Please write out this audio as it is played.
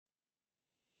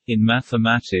In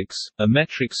mathematics, a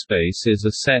metric space is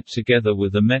a set together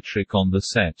with a metric on the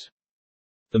set.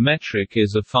 The metric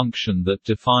is a function that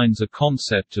defines a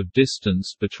concept of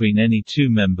distance between any two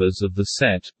members of the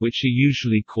set, which are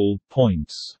usually called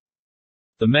points.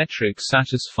 The metric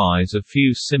satisfies a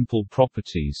few simple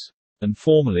properties. And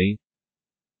formally,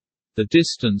 the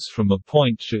distance from a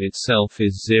point to itself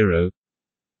is zero.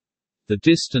 The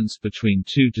distance between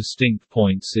two distinct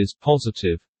points is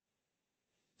positive.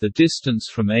 The distance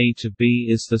from A to B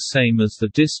is the same as the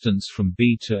distance from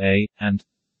B to A, and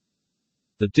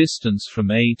the distance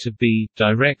from A to B,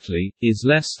 directly, is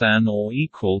less than or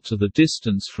equal to the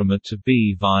distance from A to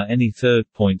B via any third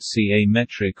point. A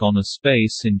metric on a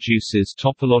space induces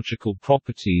topological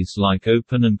properties like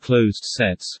open and closed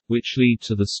sets, which lead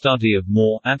to the study of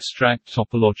more abstract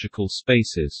topological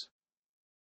spaces.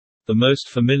 The most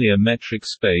familiar metric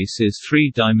space is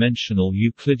three-dimensional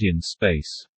Euclidean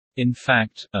space. In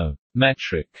fact, a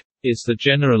metric is the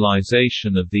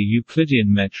generalization of the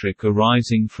Euclidean metric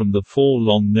arising from the four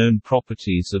long-known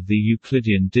properties of the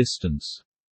Euclidean distance.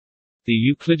 The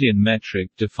Euclidean metric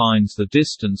defines the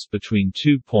distance between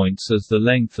 2 points as the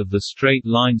length of the straight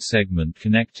line segment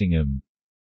connecting them.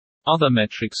 Other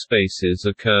metric spaces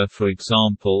occur, for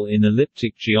example, in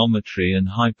elliptic geometry and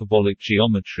hyperbolic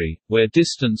geometry, where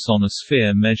distance on a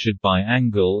sphere measured by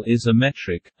angle is a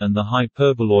metric, and the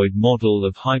hyperboloid model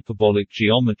of hyperbolic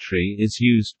geometry is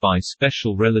used by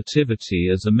special relativity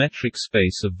as a metric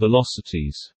space of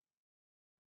velocities.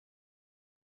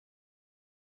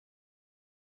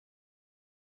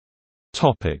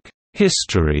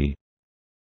 History.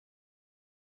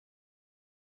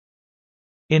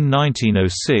 In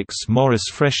 1906, Maurice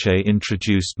Fréchet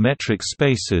introduced metric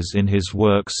spaces in his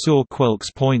work Sur quelques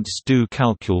points du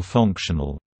calcul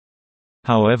fonctionnel.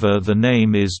 However, the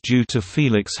name is due to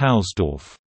Felix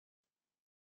Hausdorff.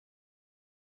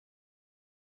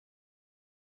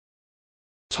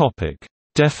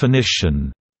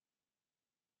 Definition.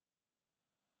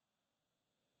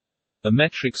 A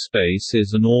metric space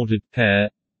is an ordered pair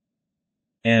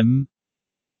M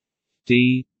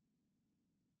D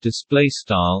display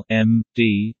style M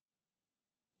D,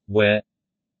 where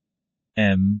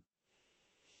M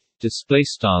display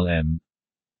style M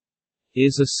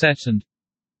is a set and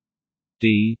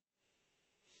D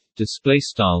display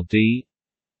style D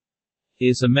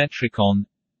is a metric on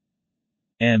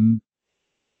M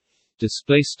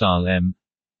display style M,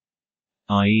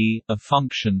 i.e., a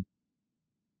function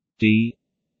D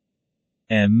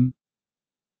M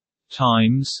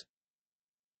times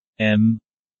M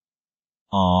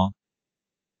R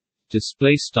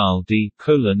display style D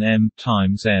colon M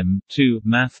times M 2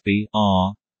 math B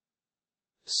R,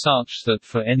 such that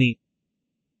for any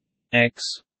X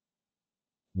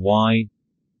Y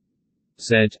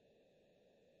Z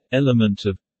element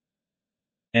of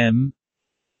M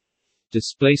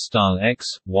display style X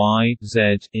Y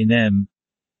Z in M,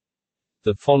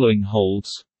 the following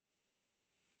holds.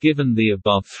 Given the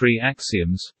above three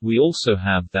axioms, we also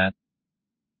have that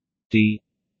D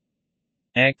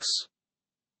X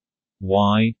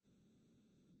Y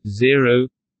 0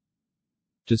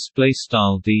 display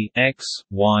style D X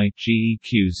Y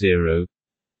GEQ 0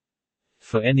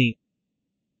 for any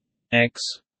X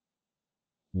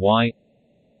Y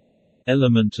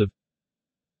element of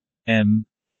M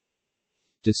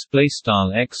display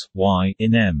style X Y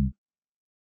in M.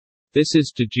 This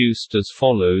is deduced as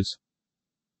follows: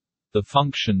 the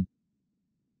function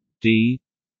D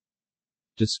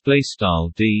display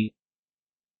style D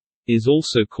is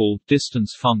also called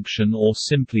distance function or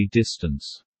simply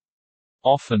distance.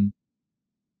 Often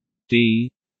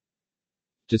D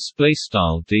display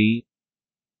style D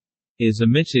is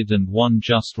omitted and one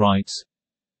just writes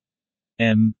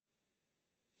M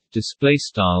display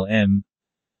style M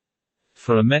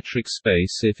for a metric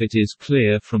space if it is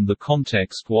clear from the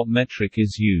context what metric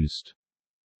is used.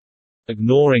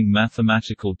 Ignoring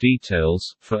mathematical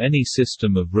details, for any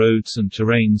system of roads and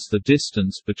terrains the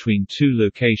distance between two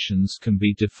locations can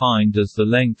be defined as the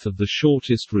length of the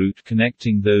shortest route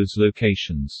connecting those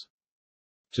locations.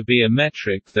 To be a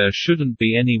metric, there shouldn't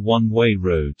be any one-way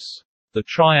roads. The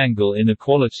triangle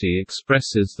inequality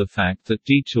expresses the fact that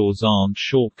detours aren't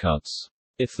shortcuts.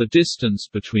 If the distance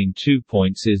between 2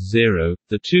 points is 0,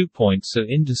 the 2 points are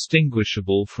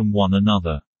indistinguishable from one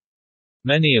another.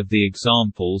 Many of the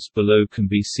examples below can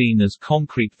be seen as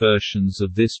concrete versions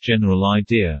of this general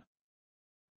idea.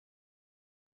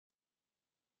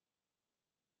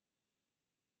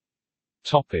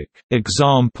 Topic: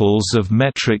 Examples of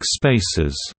metric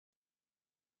spaces.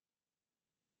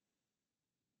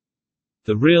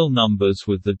 The real numbers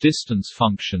with the distance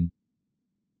function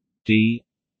d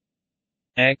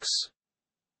x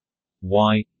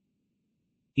y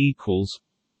equals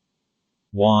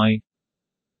y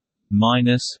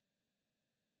minus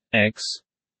x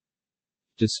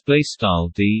display style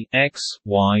d x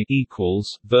y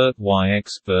equals vert y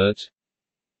x vert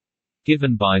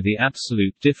given by the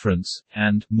absolute difference,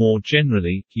 and, more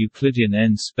generally, Euclidean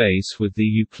n-space with the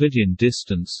Euclidean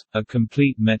distance, are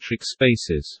complete metric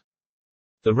spaces.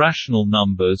 The rational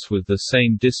numbers with the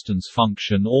same distance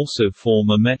function also form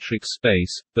a metric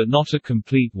space, but not a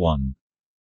complete one.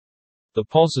 The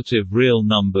positive real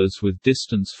numbers with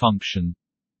distance function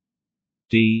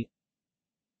d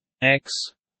x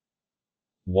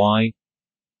y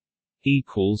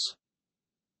equals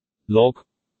log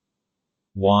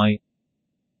y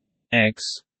x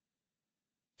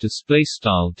display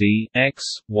style d x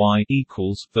y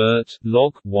equals vert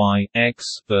log y x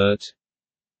vert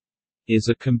is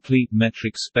a complete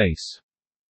metric space.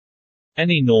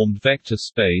 Any normed vector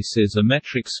space is a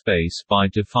metric space by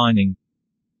defining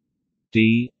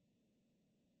d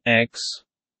x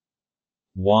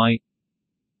y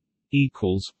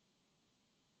equals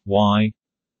y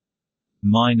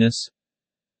minus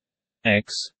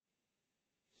x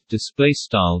display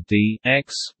style d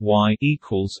x y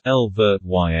equals l vert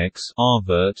y x r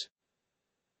vert.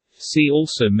 See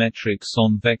also metrics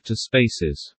on vector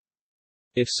spaces.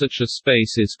 If such a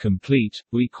space is complete,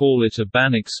 we call it a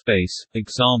Banach space.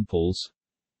 Examples: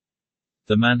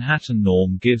 the Manhattan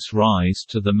norm gives rise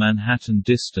to the Manhattan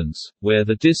distance, where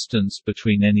the distance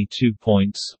between any 2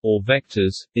 points, or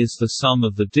vectors, is the sum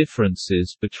of the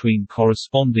differences between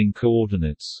corresponding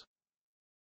coordinates.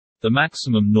 The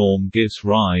maximum norm gives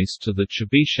rise to the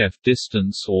Chebyshev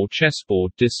distance or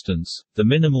chessboard distance, the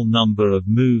minimal number of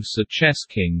moves a chess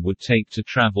king would take to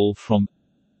travel from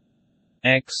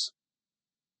x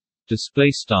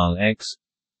x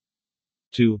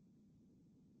to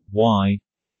y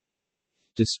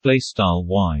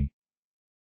y.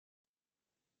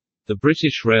 The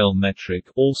British rail metric,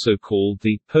 also called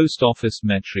the post office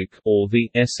metric or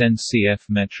the SNCF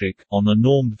metric, on a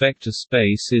normed vector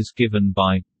space is given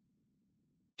by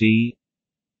d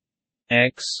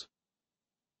x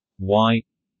y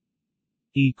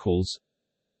equals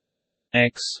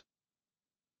x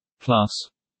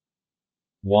plus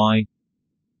y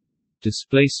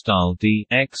display style d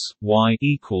x y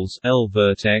equals l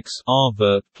vert x r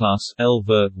vert plus l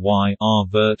vert y r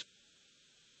vert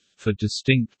for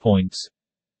distinct points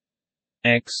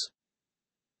x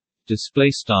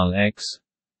display style x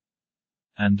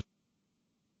and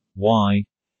y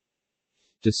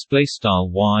display style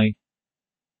y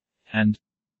and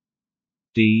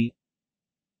d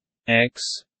x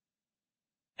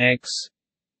x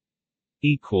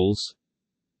equals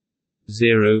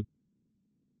 0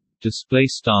 display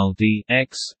style d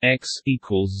x x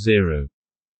equals 0.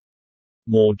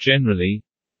 More generally,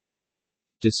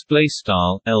 display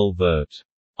style l vert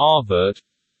r vert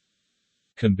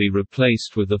can be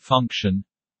replaced with a function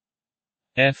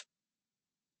f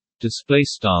display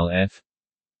style f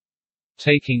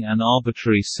taking an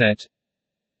arbitrary set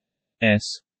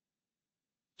s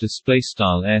display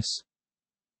style s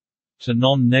to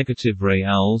non-negative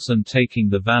reals and taking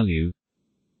the value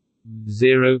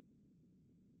 0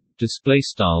 display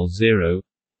style 0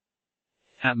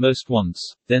 at most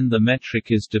once, then the metric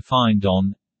is defined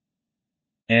on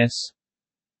s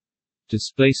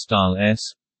display style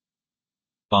s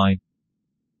by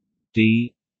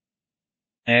d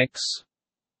x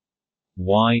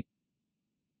y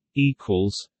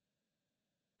equals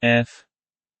f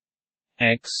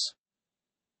x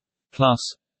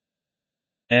plus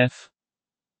f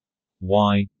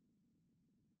y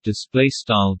display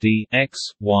style d x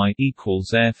y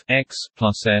equals f x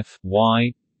plus f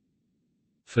y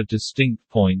for distinct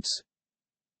points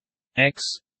x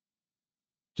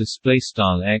display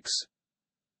style x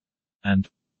and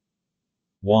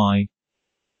y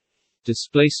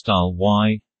display style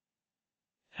y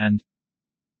and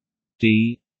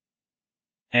d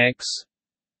x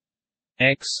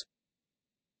x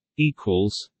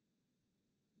equals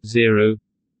 0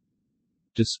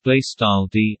 display style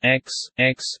d x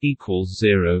x equals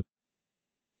 0.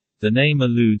 The name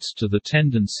alludes to the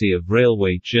tendency of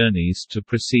railway journeys to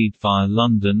proceed via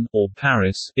London or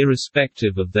Paris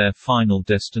irrespective of their final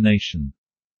destination.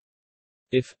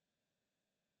 If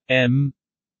m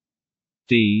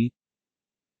d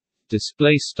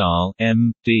display style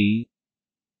m d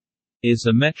is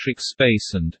a metric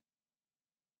space and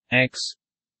x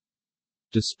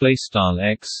display style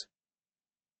x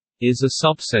is a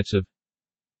subset of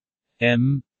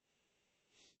m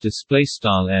display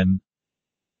style m,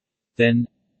 then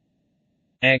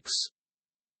x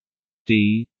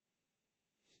d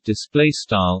display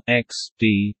style x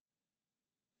d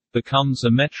becomes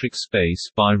a metric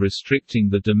space by restricting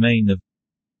the domain of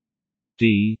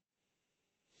D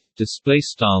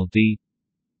 (D)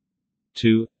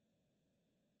 to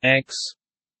X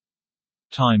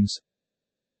times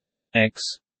X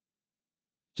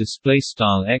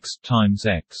 (X times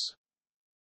X).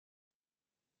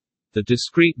 The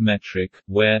discrete metric,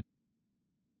 where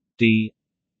D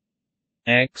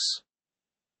X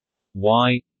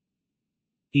Y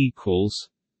equals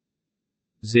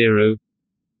 0,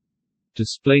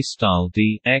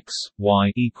 (D X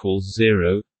Y equals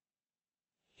 0),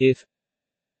 if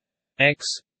X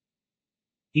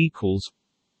equals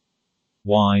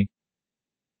Y,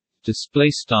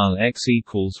 (X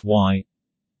equals Y),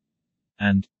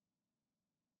 and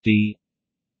D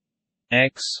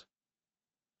X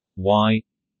Y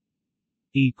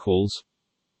equals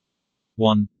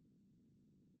 1,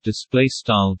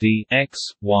 (D X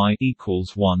Y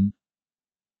equals 1).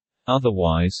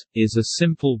 Otherwise, is a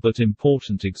simple but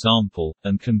important example,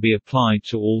 and can be applied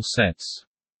to all sets.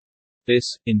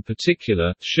 This, in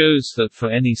particular, shows that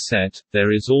for any set,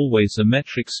 there is always a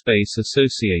metric space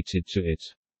associated to it.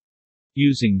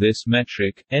 Using this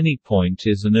metric, any point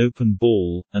is an open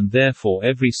ball, and therefore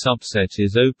every subset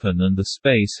is open and the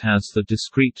space has the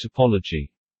discrete topology.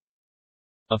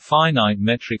 A finite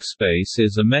metric space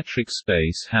is a metric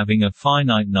space having a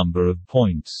finite number of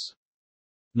points.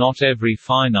 Not every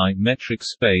finite metric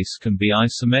space can be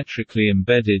isometrically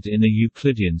embedded in a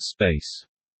Euclidean space.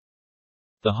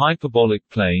 The hyperbolic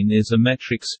plane is a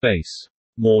metric space.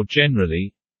 More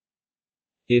generally,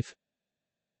 if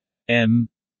M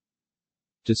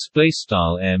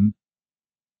 (M)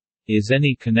 is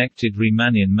any connected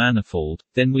Riemannian manifold,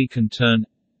 then we can turn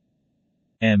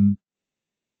M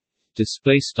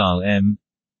 (M)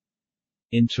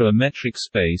 into a metric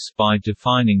space by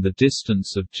defining the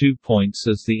distance of 2 points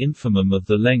as the infimum of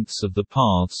the lengths of the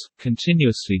paths,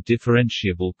 continuously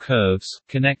differentiable curves,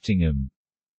 connecting them.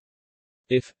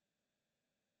 If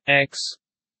X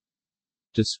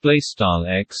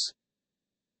 (X)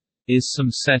 is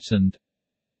some set and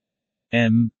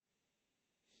M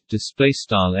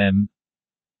 (M)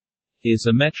 is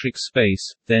a metric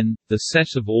space, then the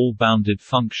set of all bounded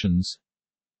functions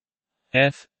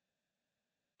f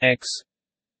x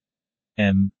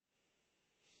M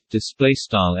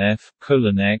 (f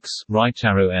 (x) right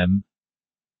arrow M),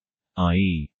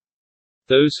 i.e.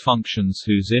 those functions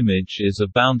whose image is a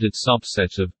bounded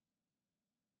subset of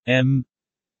M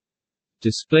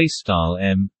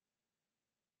 (M)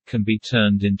 can be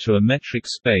turned into a metric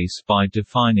space by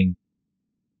defining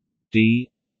D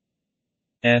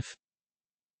f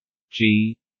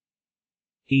G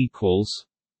equals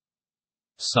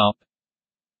sup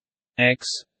X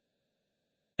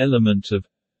element of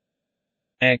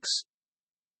X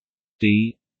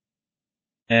D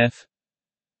f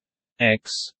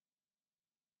X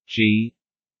G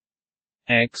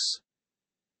X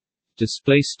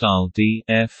display style D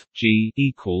f G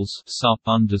equals sup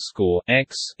underscore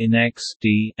X in X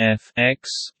D f X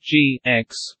G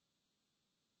X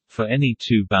for any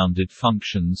two bounded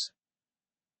functions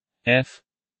f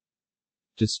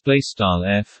display style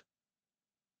f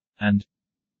and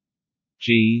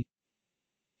G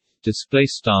display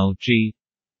style G,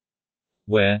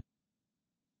 where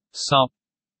sup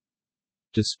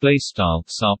display style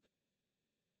sup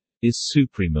is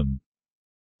supremum.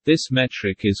 This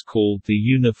metric is called the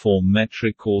uniform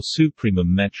metric or supremum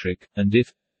metric, and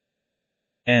if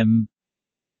M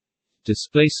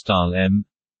display style M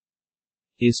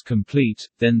is complete,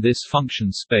 then this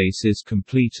function space is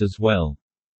complete as well.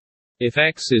 If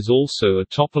X is also a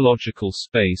topological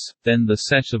space, then the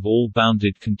set of all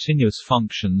bounded continuous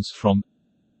functions from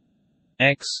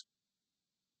X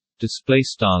display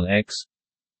style X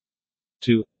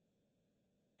to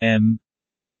M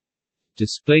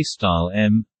display style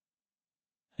M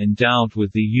endowed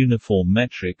with the uniform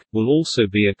metric will also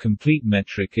be a complete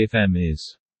metric if M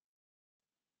is.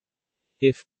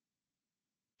 If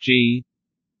G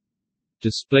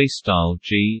display style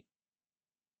G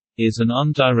is an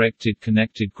undirected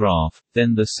connected graph,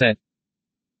 then the set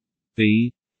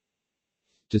V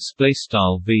display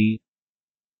style V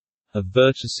of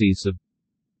vertices of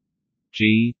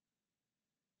G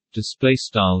display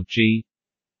style G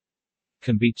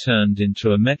can be turned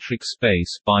into a metric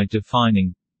space by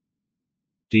defining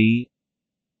D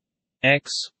X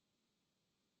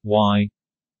Y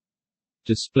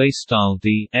display style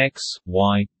D X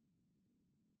Y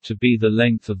to be the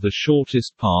length of the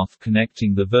shortest path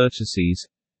connecting the vertices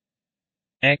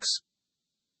X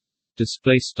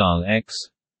display style X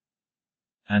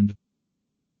and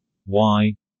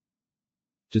Y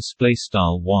display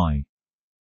style Y.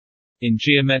 In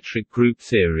geometric group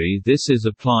theory, this is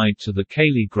applied to the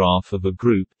Cayley graph of a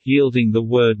group, yielding the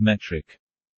word metric.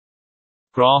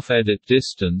 Graph edit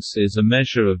distance is a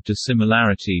measure of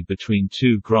dissimilarity between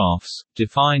two graphs,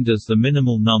 defined as the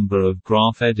minimal number of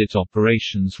graph edit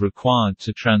operations required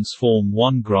to transform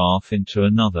one graph into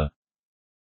another.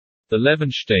 The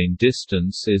Levenshtein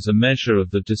distance is a measure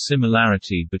of the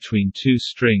dissimilarity between two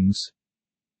strings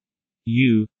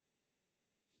u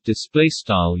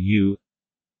 (u)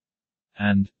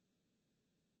 and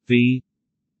v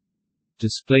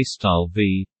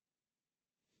 (v),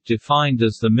 defined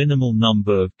as the minimal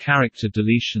number of character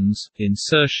deletions,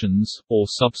 insertions, or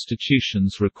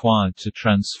substitutions required to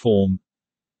transform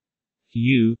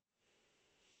u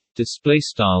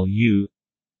 (u)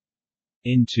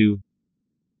 into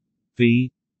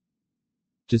v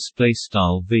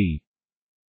 (v).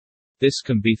 This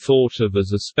can be thought of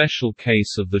as a special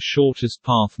case of the shortest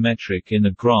path metric in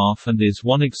a graph and is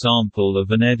one example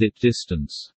of an edit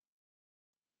distance.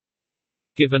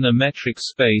 Given a metric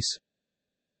space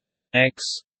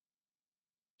x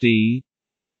d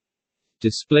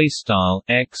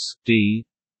x d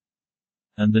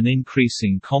and an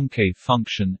increasing concave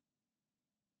function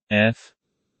f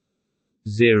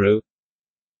 0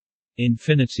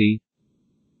 infinity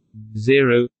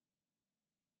 0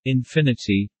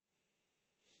 infinity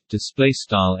display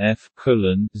style f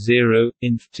colon 0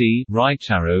 inf t right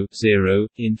arrow 0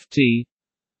 inf t,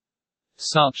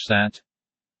 such that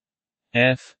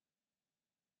f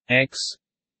x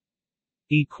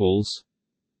equals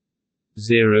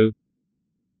 0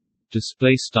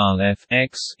 display style f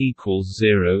x equals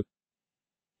 0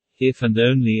 if and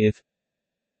only if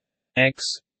x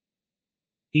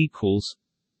equals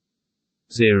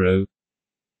 0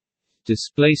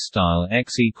 display style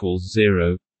x equals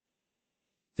 0,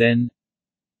 then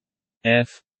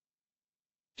f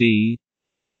d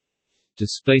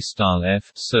display style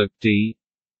f circ d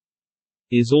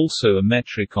is also a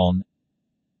metric on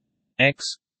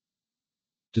x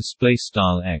display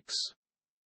style x.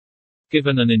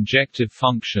 Given an injective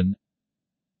function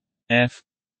f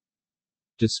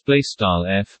display style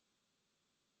f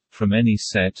from any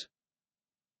set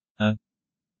a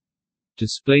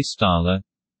display style a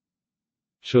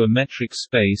to a metric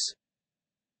space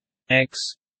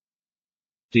x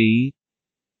d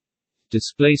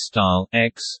display style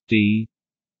x d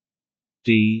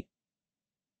d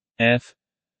f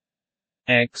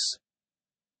x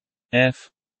f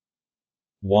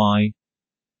y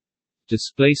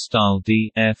display style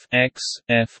d f x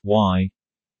f y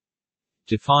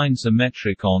defines a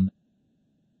metric on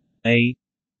a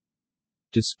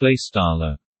display style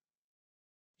a.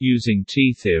 Using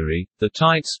T-theory, the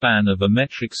tight span of a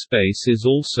metric space is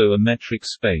also a metric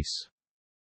space.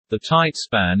 The tight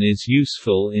span is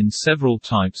useful in several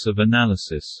types of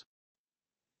analysis.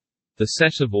 The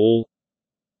set of all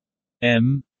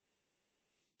M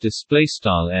display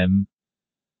style M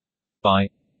by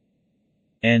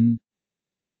n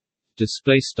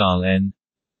display style n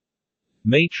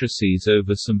matrices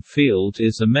over some field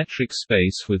is a metric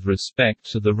space with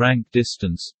respect to the rank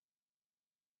distance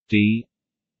d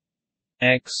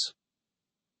x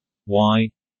y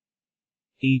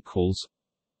equals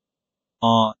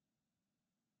r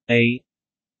a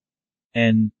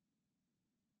n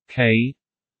k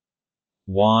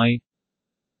y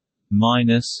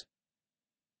minus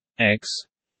x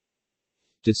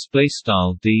display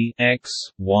style d x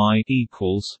y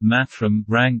equals mathrm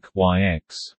rank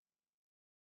yx.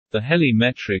 The Helly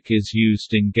metric is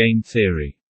used in game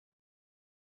theory.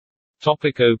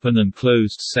 Topic: open and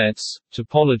closed sets,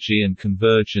 topology and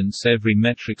convergence. Every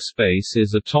metric space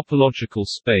is a topological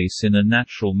space in a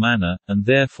natural manner, and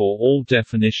therefore all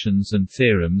definitions and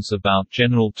theorems about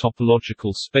general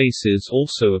topological spaces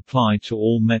also apply to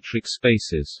all metric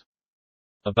spaces.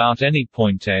 About any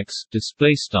point x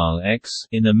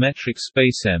in a metric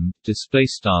space M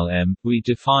M, we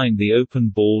define the open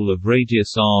ball of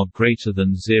radius r greater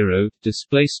than 0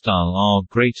 r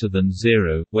greater than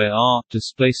 0, where r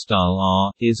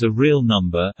r is a real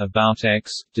number about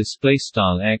x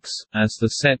x as the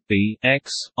set B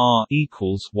x r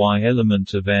equals y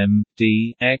element of M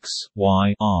d x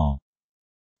y r.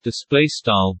 Display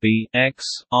style B x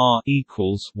r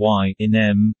equals y in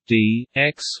M d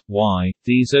x y.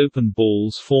 These open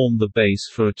balls form the base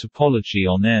for a topology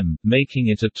on M, making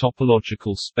it a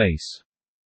topological space.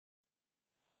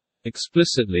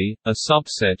 Explicitly, a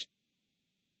subset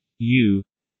U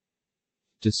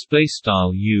display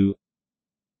style U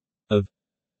of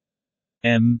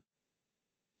M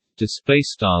display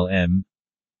style M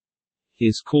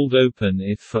is called open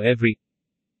if for every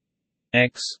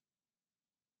x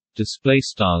display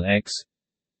style x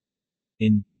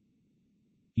in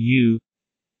U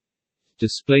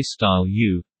display style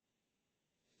U,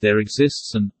 there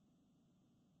exists an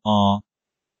R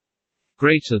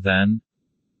greater than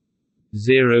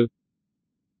 0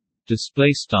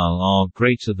 display style R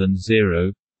greater than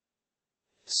 0,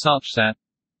 such that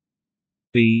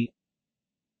B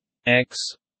X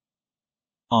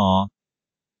R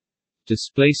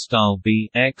display style B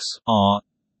X R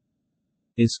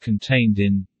is contained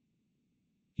in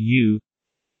U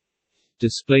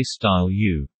display style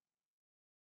U.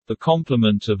 The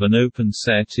complement of an open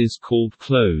set is called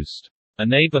closed. A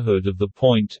neighborhood of the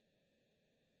point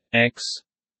X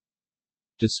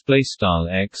display style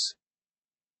X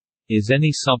is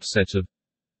any subset of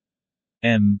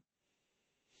M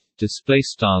display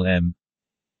style M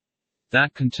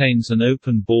that contains an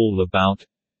open ball about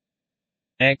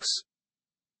X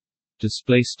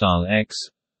display style X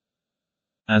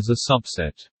as a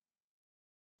subset.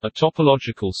 A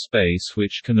topological space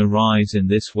which can arise in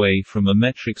this way from a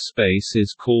metric space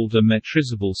is called a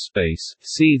metrizable space.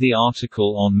 See the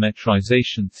article on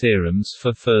metrization theorems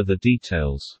for further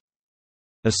details.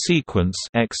 A sequence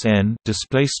xn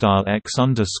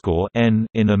 (x_n)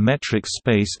 in a metric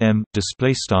space M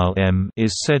 (m)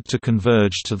 is said to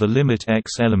converge to the limit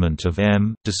x element of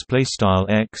M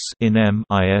 (x) in M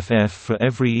IFF for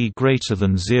every e greater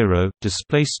than 0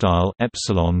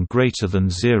 (epsilon greater than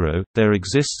 0). There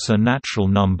exists a natural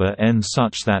number n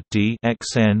such that d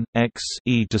xn x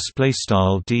e d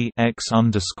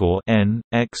x_n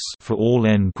x for all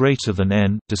n greater than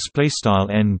n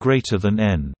 (n greater than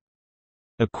n).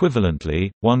 Equivalently,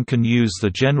 one can use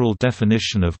the general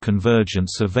definition of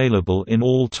convergence available in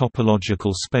all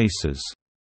topological spaces.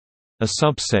 A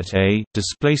subset A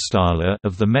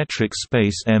of the metric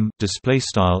space M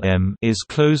is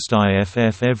closed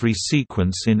IFF every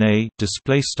sequence in A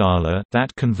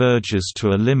that converges to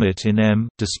a limit in M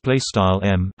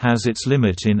has its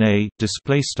limit in A .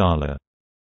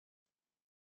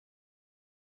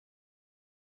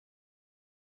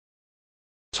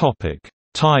 Topic: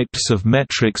 Types of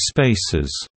metric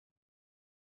spaces.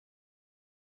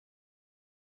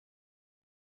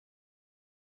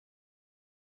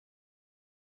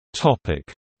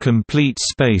 Topic: Complete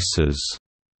spaces.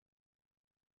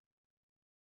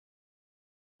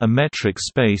 A metric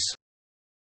space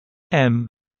M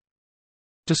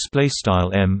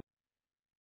 (M)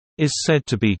 is said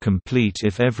to be complete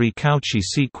if every Cauchy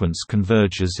sequence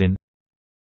converges in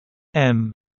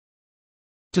M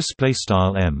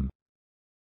 (M).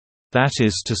 That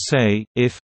is to say,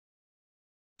 if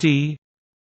d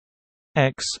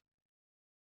x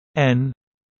n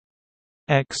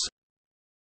x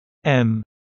m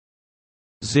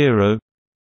 0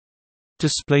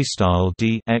 display style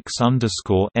d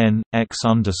x_n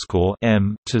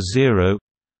x_m to 0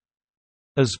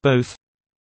 as both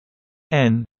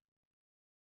n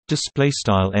display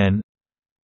style n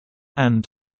and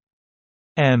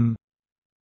m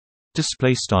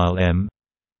display style m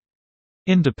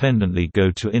independently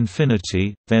go to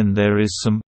infinity, then there is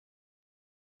some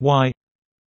y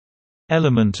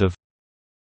element of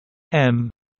M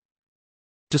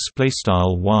display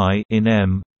style y in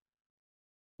M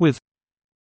with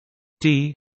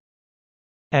d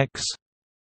x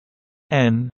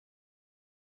n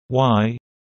y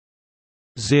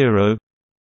 0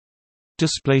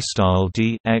 display style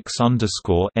d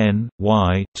x_n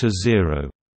y to 0.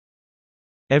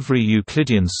 Every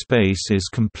Euclidean space is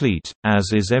complete,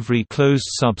 as is every closed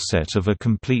subset of a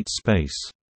complete space.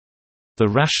 The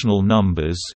rational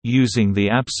numbers, using the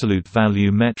absolute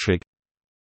value metric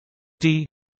d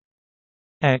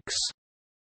x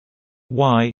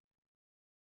y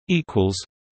equals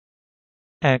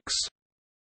x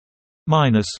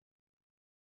minus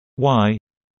y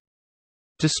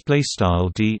display style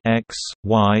d x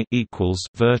y equals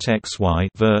vert x y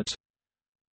vert,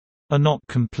 are not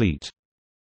complete.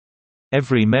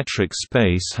 Every metric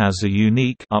space has a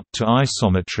unique up to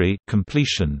isometry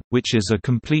completion, which is a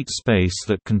complete space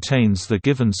that contains the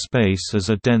given space as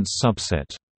a dense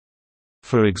subset.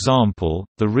 For example,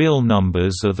 the real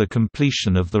numbers are the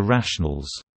completion of the rationals.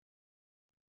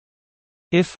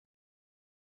 If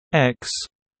x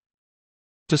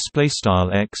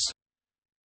x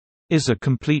is a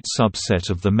complete subset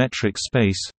of the metric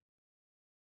space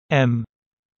M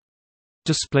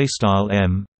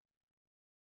M,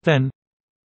 then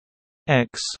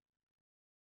x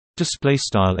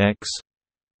x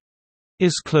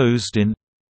is closed in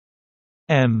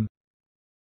M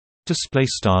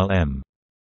M.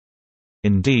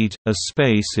 Indeed, a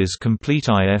space is complete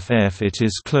IFF it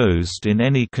is closed in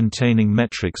any containing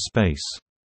metric space.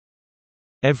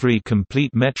 Every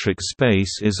complete metric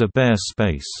space is a Baire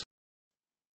space.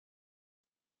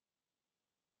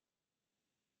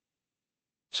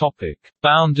 Topic: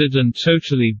 Bounded and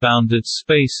totally bounded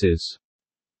spaces.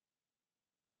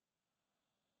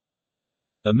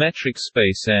 A metric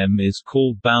space M is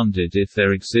called bounded if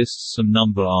there exists some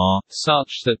number R,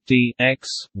 such that d x,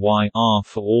 y R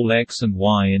for all x and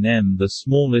y in M. The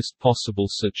smallest possible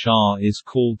such R is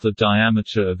called the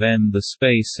diameter of M. The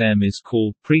space M is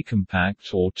called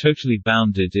precompact or totally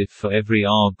bounded if for every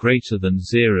R greater than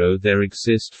 0 there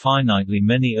exist finitely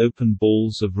many open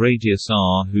balls of radius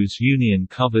R whose union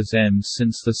covers M.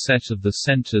 Since the set of the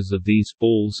centers of these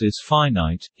balls is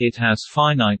finite, it has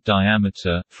finite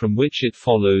diameter, from which it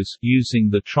follows, using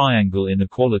the triangle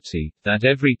inequality, that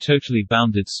every totally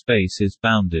bounded space is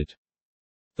bounded.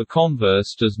 The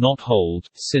converse does not hold,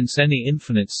 since any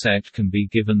infinite set can be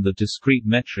given the discrete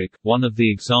metric, one of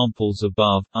the examples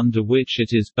above, under which it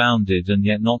is bounded and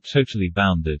yet not totally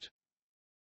bounded.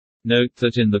 Note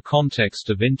that in the context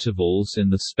of intervals in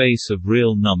the space of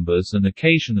real numbers and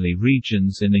occasionally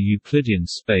regions in a Euclidean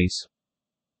space,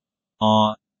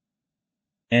 R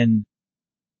n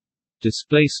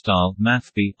display style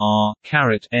mathb R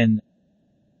caret n,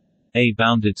 a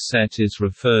bounded set is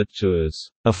referred to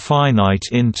as a finite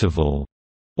interval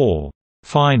or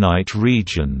finite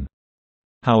region.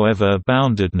 However,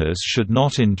 boundedness should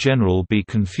not in general be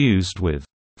confused with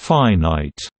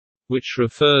finite, which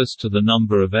refers to the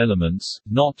number of elements,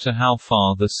 not to how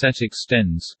far the set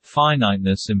extends.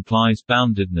 Finiteness implies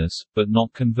boundedness, but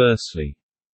not conversely.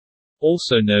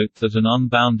 Also note that an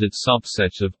unbounded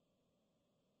subset of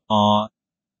R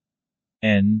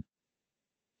n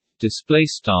display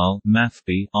style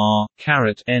mathb R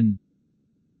caret n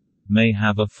may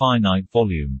have a finite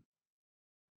volume.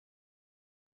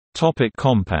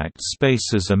 Compact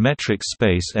spaces. A metric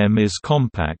space M is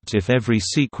compact if every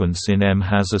sequence in M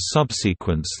has a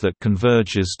subsequence that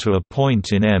converges to a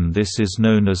point in M. This is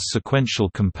known as sequential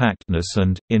compactness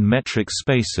and, in metric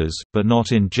spaces but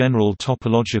not in general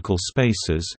topological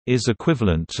spaces, is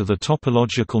equivalent to the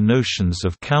topological notions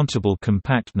of countable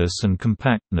compactness and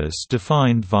compactness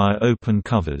defined via open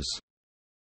covers.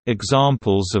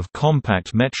 Examples of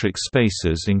compact metric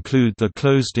spaces include the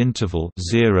closed interval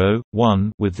 0,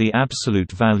 1 with the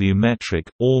absolute value metric,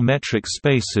 all metric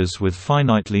spaces with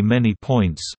finitely many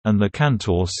points, and the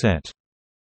Cantor set.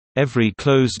 Every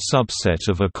closed subset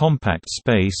of a compact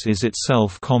space is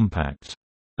itself compact.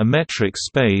 A metric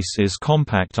space is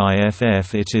compact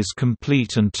if it is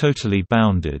complete and totally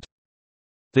bounded.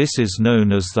 This is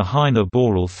known as the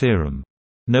Heine-Borel theorem.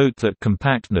 Note that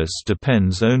compactness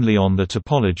depends only on the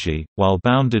topology, while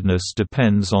boundedness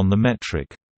depends on the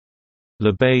metric.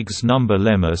 Lebesgue's number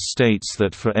lemma states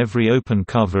that for every open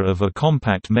cover of a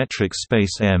compact metric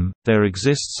space M, there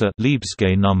exists a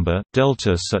Lebesgue number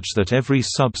delta such that every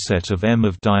subset of M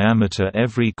of diameter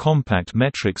every compact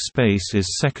metric space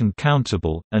is second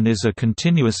countable, and is a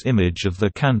continuous image of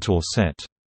the Cantor set.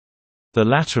 The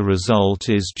latter result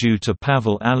is due to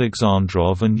Pavel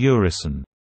Alexandrov and Urisohn.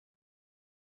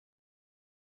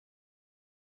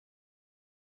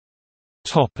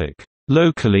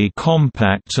 Locally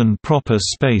compact and proper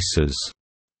spaces.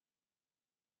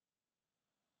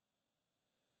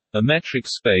 A metric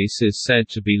space is said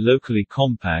to be locally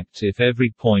compact if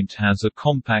every point has a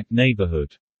compact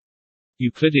neighborhood.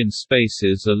 Euclidean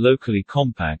spaces are locally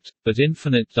compact, but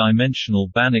infinite-dimensional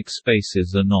Banach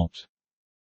spaces are not.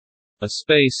 A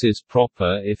space is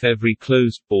proper if every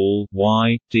closed ball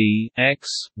y, d, x,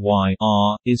 y,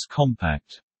 r is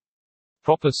compact.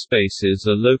 Proper spaces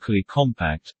are locally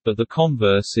compact, but the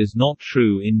converse is not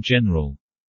true in general.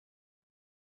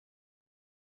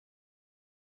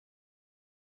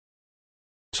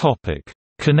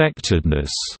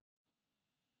 Connectedness.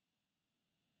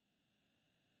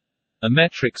 A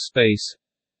metric space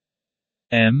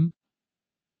M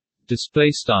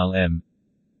 (M)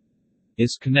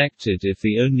 is connected if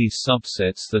the only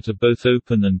subsets that are both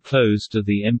open and closed are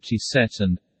the empty set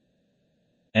and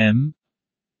M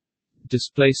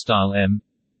 (M)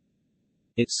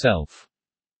 itself.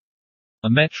 A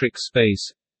metric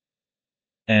space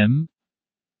M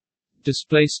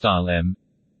 (M)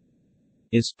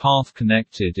 is path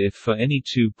connected if for any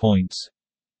 2 points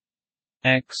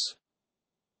x,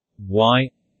 y,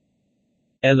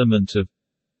 element of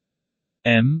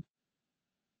M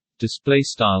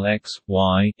 (x,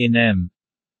 y) in M,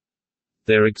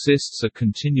 there exists a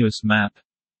continuous map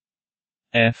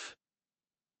f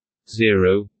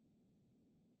 0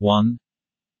 1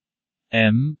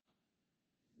 M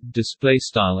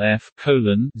f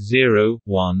colon 0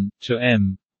 1 to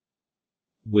M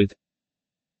with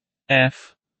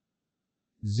f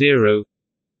 0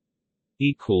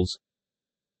 equals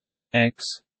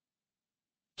x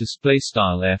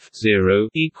f 0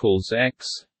 equals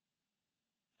x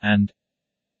and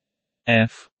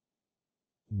F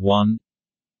 1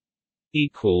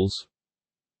 equals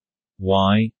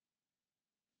Y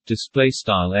display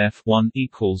style F1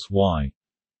 equals Y.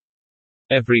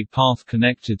 Every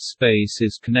path-connected space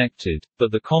is connected,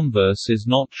 but the converse is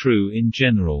not true in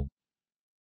general.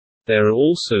 There are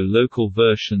also local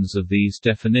versions of these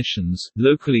definitions,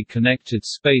 locally connected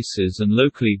spaces and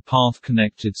locally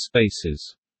path-connected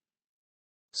spaces.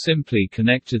 Simply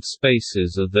connected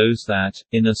spaces are those that,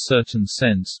 in a certain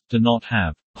sense, do not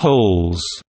have holes.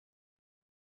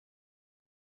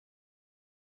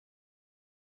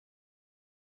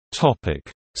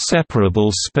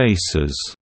 Separable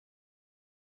spaces.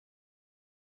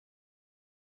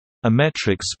 A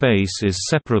metric space is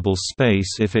separable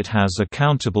space if it has a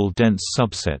countable dense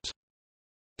subset.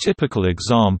 Typical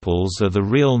examples are the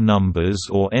real numbers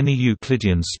or any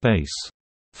Euclidean space.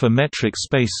 For metric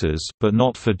spaces, but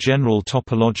not for general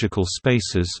topological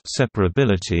spaces,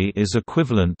 separability is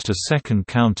equivalent to second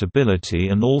countability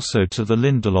and also to the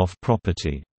Lindelof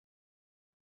property.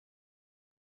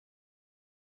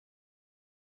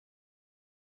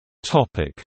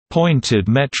 Pointed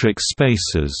metric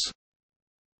spaces.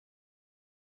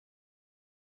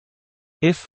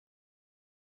 If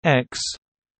X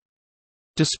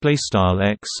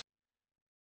 (x)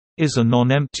 is a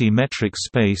non-empty metric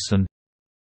space and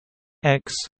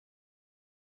X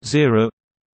 0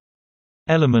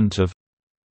 element of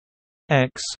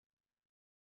X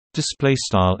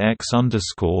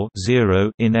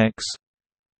 (x_0) in X,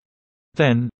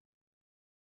 then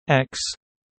X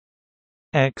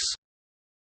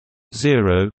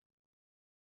 0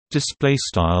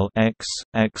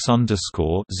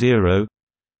 (x_0)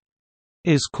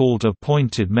 is called a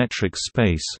pointed metric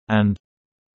space, and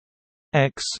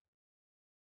X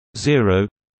 0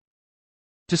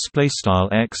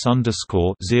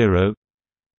 (x_0)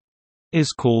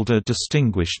 is called a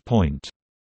distinguished point.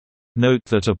 Note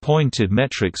that a pointed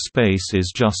metric space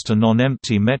is just a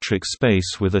non-empty metric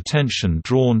space with attention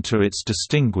drawn to its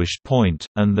distinguished point,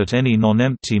 and that any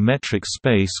non-empty metric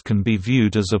space can be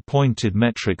viewed as a pointed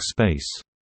metric space.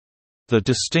 The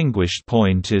distinguished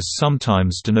point is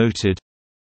sometimes denoted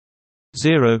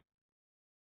 0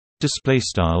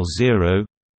 (0)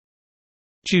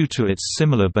 due to its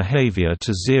similar behavior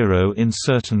to 0 in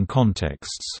certain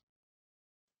contexts.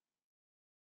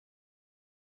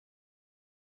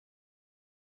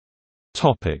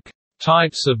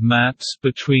 Types of maps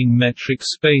between metric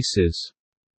spaces.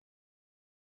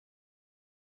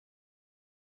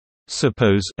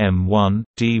 Suppose M1,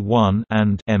 D1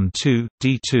 and M2,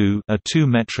 D2 are two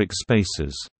metric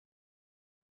spaces.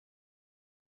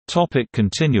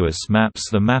 Continuous maps.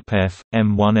 The map F,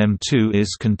 M1 M2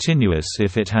 is continuous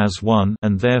if it has one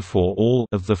and therefore all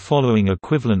of the following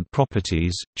equivalent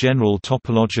properties: general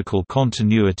topological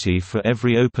continuity for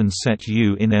every open set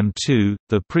U in M2,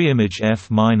 the preimage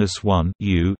F-1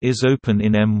 U is open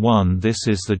in M1. This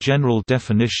is the general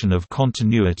definition of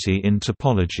continuity in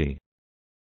topology.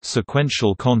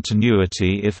 Sequential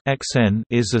continuity if Xn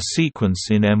is a sequence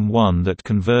in M1 that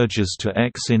converges to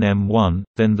X in M1,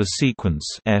 then the sequence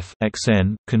f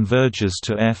Xn converges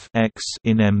to f X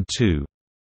in M2.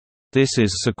 This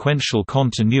is sequential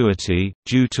continuity,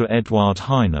 due to Eduard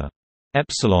Heine.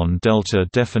 Epsilon delta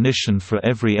definition: for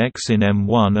every x in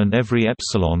M1 and every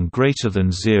epsilon greater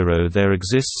than 0 there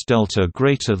exists delta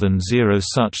greater than 0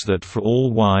 such that for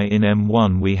all y in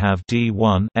M1 we have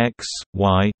d1 x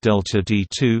y delta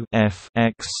d2 f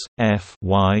x f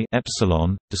y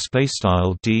epsilon display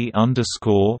style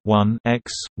d_1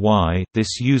 x y.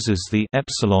 This uses the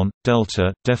epsilon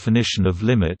delta definition of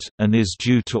limit and is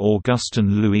due to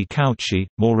Augustin Louis Cauchy.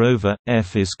 Moreover,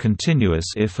 f is continuous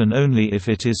if and only if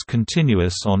it is continuous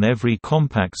on every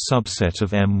compact subset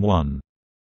of M1.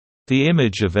 The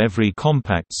image of every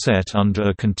compact set under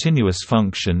a continuous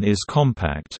function is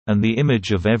compact, and the image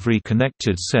of every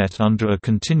connected set under a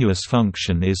continuous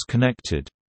function is connected.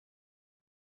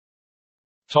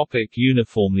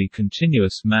 Uniformly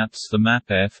continuous maps. The map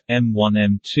F, M1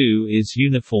 M2 is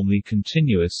uniformly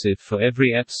continuous if for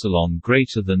every epsilon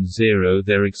greater than 0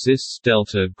 there exists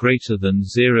delta greater than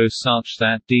 0 such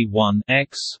that d1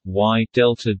 x y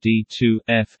delta d2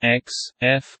 f x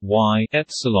f y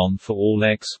epsilon for all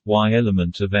x y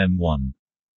element of M1.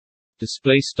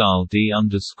 Display style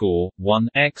d_1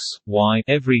 x y.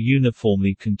 Every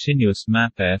uniformly continuous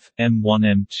map F, M1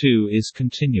 M2 is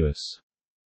continuous.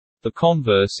 The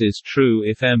converse is true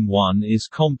if M1 is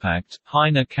compact,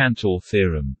 Heine-Cantor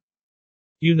theorem.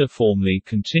 Uniformly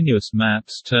continuous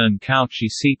maps turn Cauchy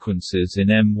sequences in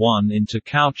M1 into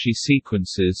Cauchy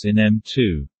sequences in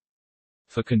M2.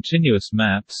 For continuous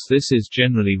maps this is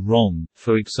generally wrong.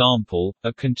 For example,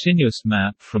 a continuous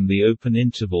map from the open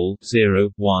interval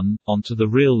 0, 1 onto the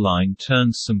real line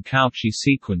turns some Cauchy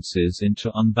sequences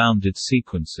into unbounded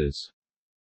sequences.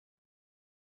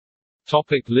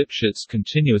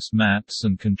 Lipschitz-continuous maps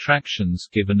and contractions.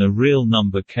 Given a real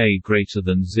number k greater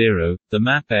than 0, the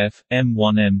map f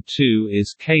m1 m2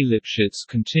 is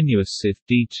k-Lipschitz-continuous if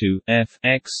d2 f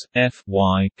x f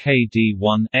y k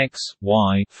d1 x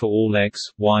y for all x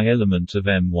y element of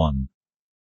m1.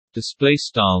 Display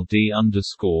style d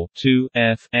underscore 2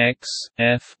 f x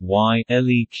f y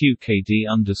leq kd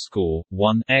underscore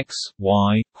 1 x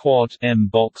y quad m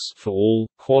box for all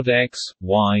quad x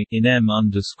y in m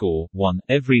underscore 1.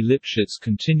 Every Lipschitz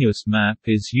continuous map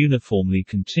is uniformly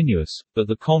continuous, but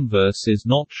the converse is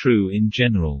not true in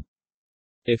general.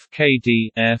 If kd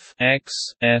f x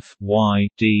f y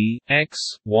d x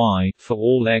y for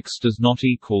all x does not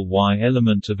equal y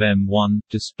element of M1,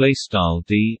 display style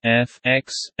d f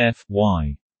x f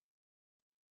y.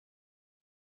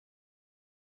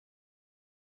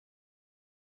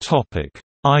 Topic: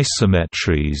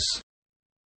 Isometries.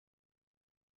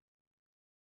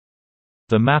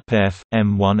 The map F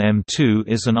M1 M2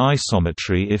 is an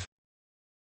isometry if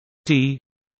d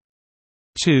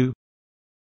 2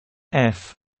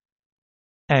 f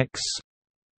x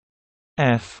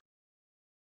f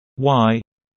y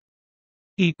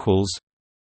equals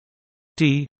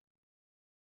d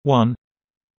 1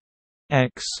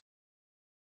 x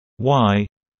y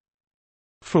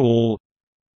for all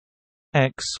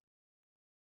x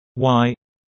y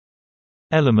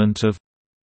element of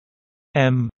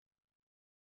M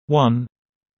 1.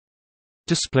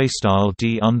 Display style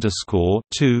d underscore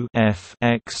 2 f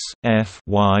x f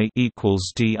y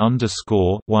equals d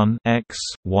underscore 1 x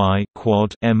y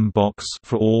quad m box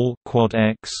for all quad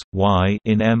x y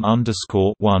in M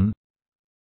underscore 1.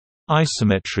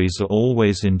 Isometries are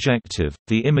always injective.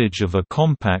 The image of a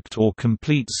compact or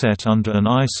complete set under an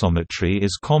isometry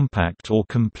is compact or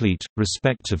complete,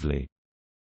 respectively.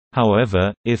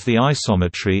 However, if the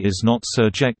isometry is not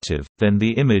surjective, then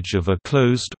the image of a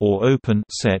closed or open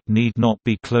set need not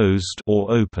be closed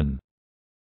or open.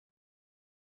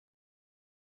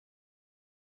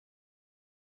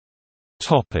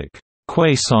 Topic: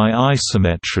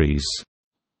 Quasi-isometries.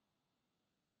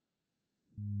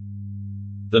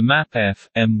 The map F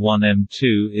M1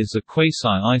 M2 is a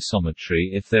quasi-isometry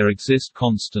if there exist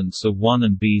constants of 1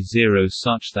 and b0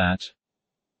 such that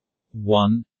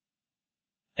 1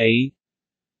 a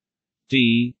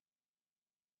d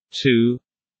 2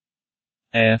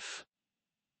 f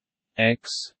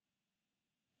x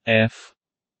f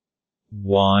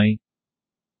y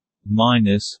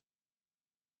minus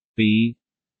b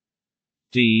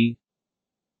d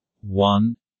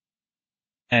 1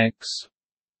 x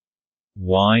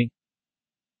y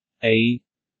a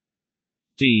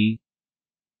d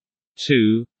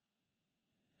 2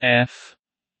 f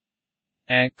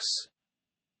x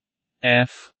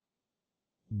f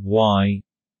y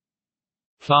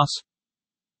plus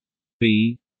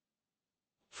b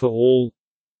for all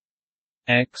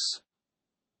x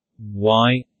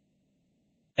y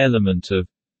element of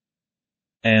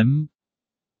M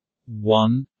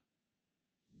 1.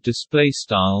 Display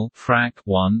style frac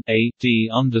 1 a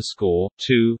d underscore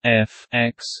 2 f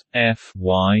x f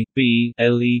y b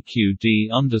leq d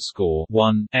underscore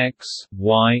 1 x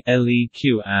y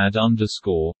leq add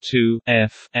underscore 2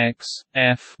 f x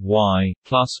f y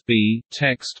plus b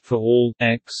text for all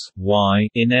x y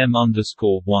in M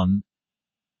underscore 1,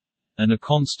 and a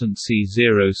constant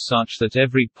c0 such that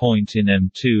every point in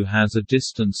M2 has a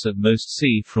distance at most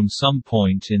c from some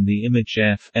point in the image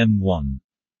f M1.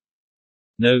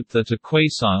 Note that a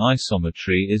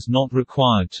quasi-isometry is not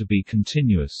required to be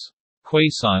continuous.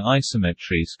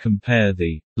 Quasi-isometries compare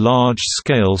the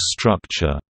large-scale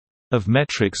structure of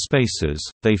metric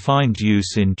spaces. They find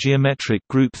use in geometric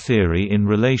group theory in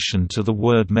relation to the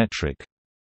word metric.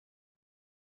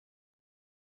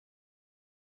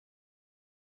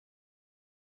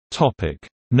 Topic: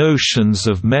 Notions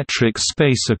of metric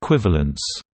space equivalence.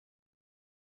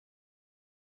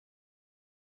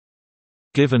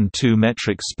 Given two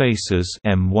metric spaces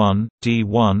M1,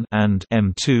 D1 and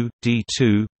M2,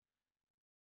 D2,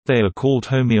 they are called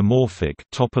homeomorphic,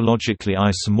 topologically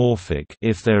isomorphic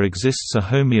if there exists a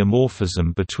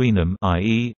homeomorphism between them,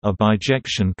 i.e., a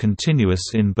bijection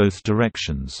continuous in both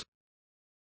directions.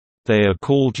 They are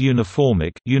called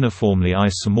uniformic, uniformly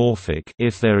isomorphic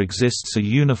if there exists a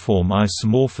uniform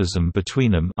isomorphism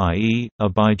between them, i.e., a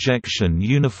bijection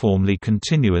uniformly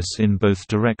continuous in both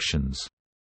directions.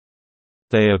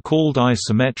 They are called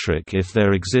isometric if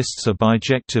there exists a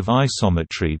bijective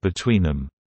isometry between them.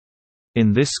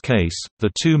 In this case,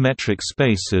 the two metric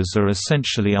spaces are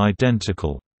essentially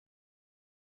identical.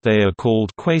 They are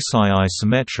called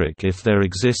quasi-isometric if there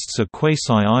exists a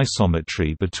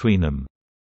quasi-isometry between them.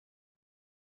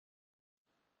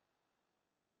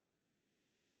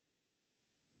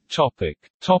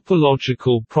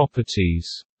 Topological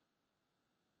properties.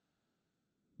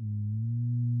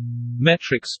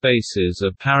 Metric spaces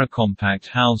are paracompact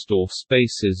Hausdorff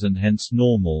spaces and hence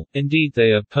normal, indeed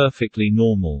they are perfectly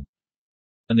normal.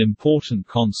 An important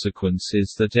consequence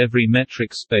is that every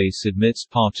metric space admits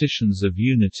partitions of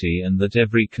unity and that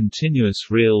every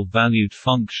continuous real-valued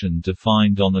function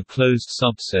defined on a closed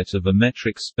subset of a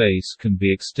metric space can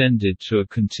be extended to a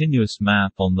continuous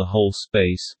map on the whole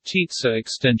space. Tietze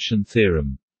extension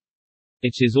theorem.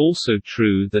 It is also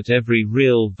true that every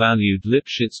real-valued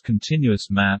Lipschitz-continuous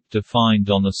map defined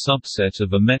on a subset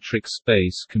of a metric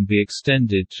space can be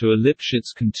extended to a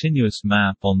Lipschitz-continuous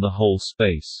map on the whole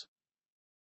space.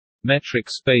 Metric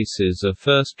spaces are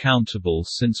first countable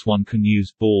since one can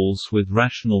use balls with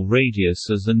rational radius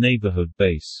as a neighborhood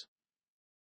base.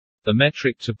 The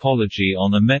metric topology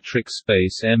on a metric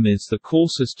space M is the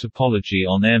coarsest topology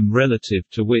on M, relative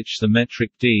to which the metric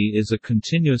D is a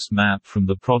continuous map from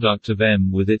the product of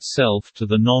M with itself to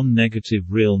the non-negative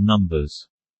real numbers.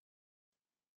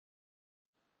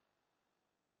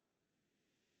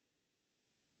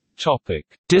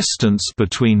 Distance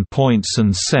between points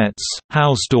and sets,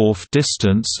 Hausdorff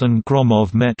distance and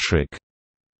Gromov metric.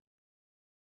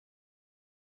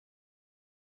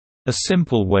 A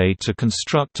simple way to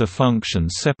construct a function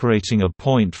separating a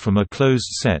point from a closed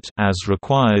set, as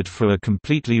required for a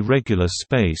completely regular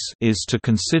space, is to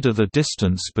consider the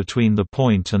distance between the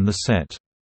point and the set.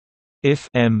 If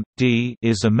M, D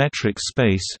is a metric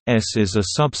space, S is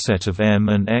a subset of M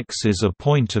and X is a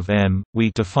point of M,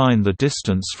 we define the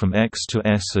distance from X to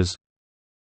S as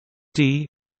D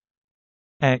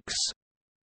X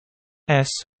S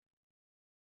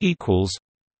equals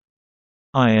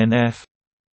INF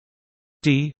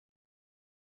D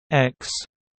X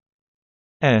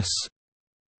S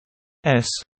S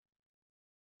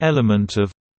element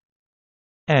of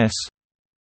S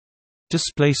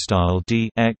display style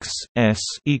D X S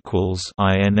equals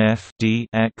INF D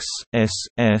X S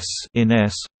S in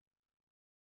S,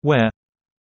 where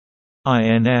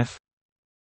INF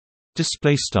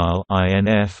display style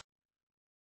INF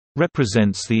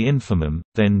represents the infimum,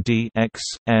 then D X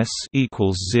S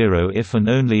equals 0 if and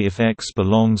only if X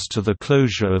belongs to the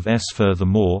closure of S.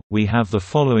 Furthermore, we have the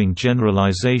following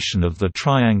generalization of the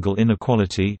triangle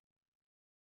inequality: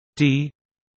 D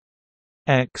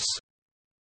X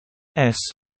S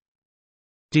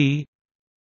D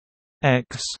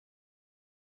X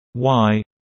Y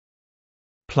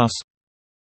plus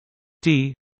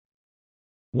D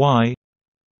Y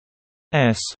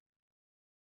S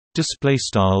display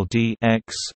style D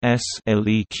X S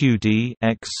LEQD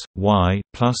X Y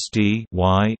plus D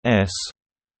Y S,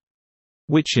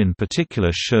 which in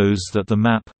particular shows that the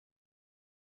map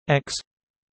X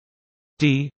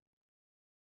D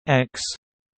X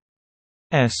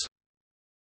S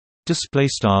display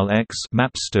style X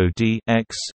mapsto D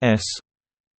X S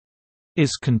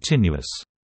is continuous.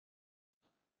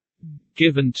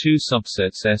 Given two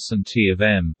subsets S and T of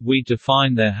M, we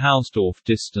define their Hausdorff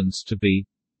distance to be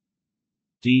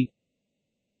D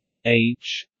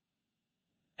H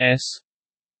S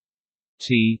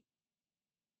T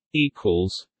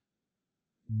equals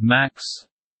max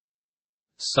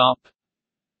sup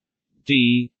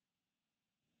D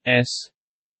S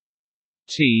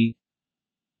T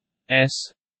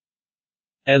S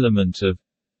element of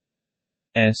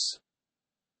S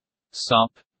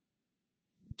sup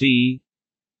D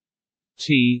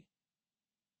T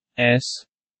S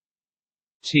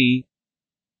T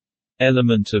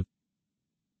element of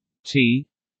T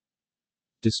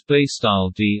display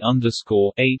style D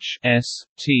underscore H S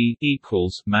T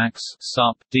equals max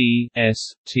sup D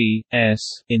S T S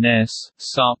in S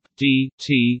sup D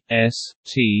T S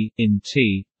T in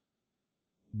T,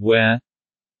 where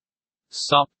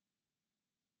sup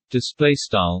display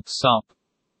style sup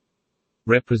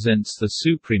represents the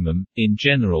supremum. In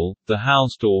general, the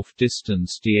Hausdorff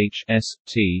distance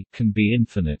DH(S)T can be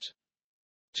infinite.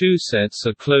 Two sets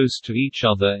are close to each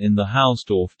other in the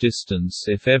Hausdorff distance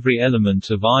if every element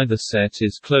of either set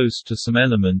is close to some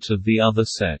element of the other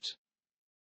set.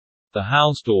 The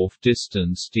Hausdorff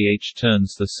distance dH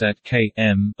turns the set K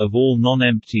M of all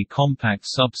non-empty compact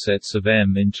subsets of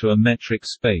M into a metric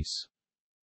space.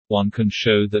 One can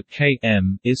show that K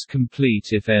M is complete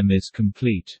if M is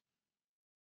complete.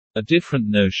 A different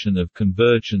notion of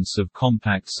convergence of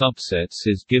compact subsets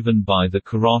is given by the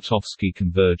Kuratowski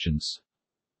convergence.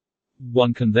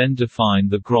 One can then define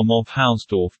the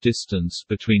Gromov-Hausdorff distance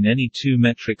between any two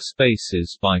metric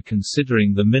spaces by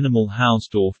considering the minimal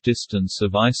Hausdorff distance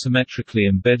of isometrically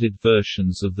embedded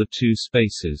versions of the two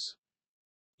spaces.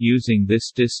 Using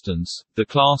this distance, the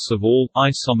class of all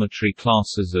isometry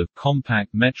classes of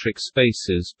compact metric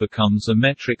spaces becomes a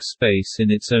metric space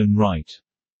in its own right.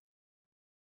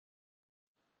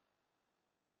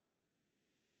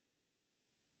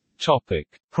 Topic: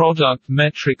 Product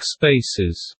metric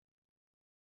spaces.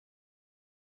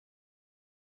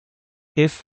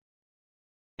 If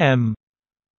M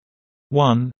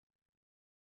 1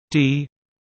 D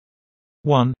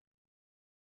 1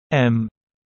 M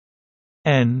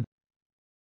N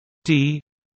D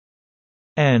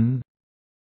N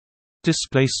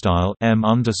display style M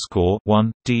underscore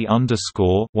 1 D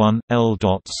underscore 1 L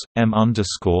dots M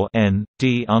underscore N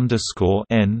D underscore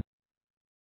N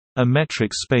are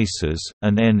metric spaces,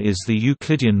 and N is the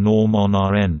Euclidean norm on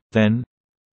Rn, then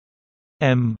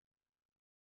M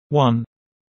 1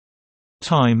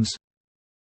 times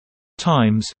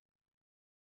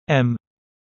M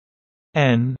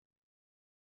N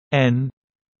N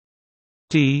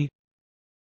D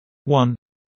 1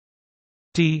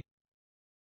 D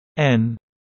N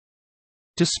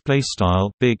display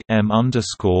style big M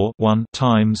underscore 1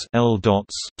 times L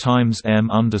dots times M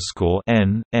underscore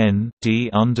N N D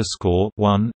underscore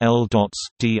 1 L dots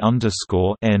D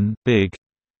underscore N big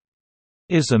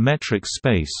is a metric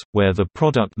space where the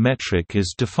product metric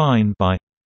is defined by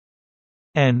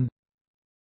N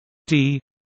D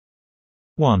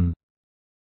 1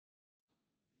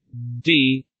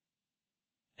 D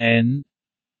N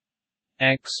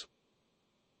X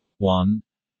 1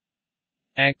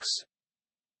 X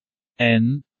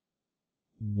N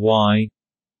Y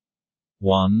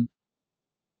 1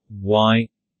 Y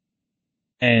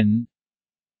N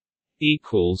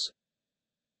equals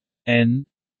N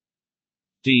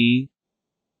D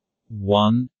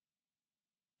 1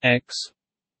 X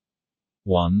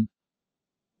 1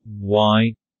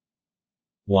 Y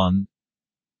 1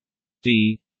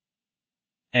 D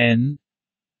N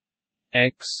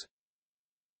X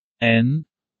N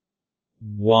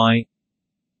Y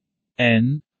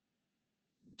N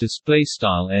display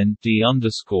style N D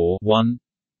underscore 1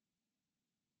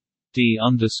 D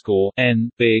underscore N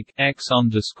big X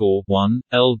underscore 1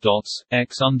 L dots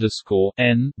X underscore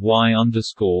N Y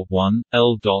underscore 1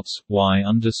 L dots Y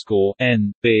underscore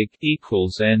N big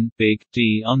equals N big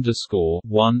D underscore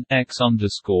 1 X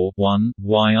underscore 1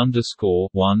 Y underscore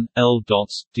 1 L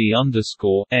dots D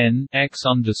underscore N X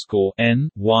underscore N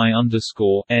Y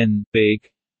underscore N big,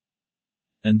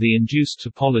 and the induced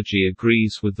topology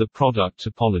agrees with the product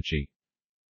topology.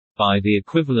 By the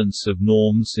equivalence of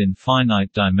norms in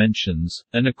finite dimensions,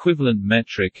 an equivalent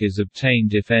metric is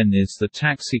obtained if n is the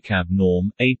taxicab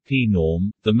norm, AP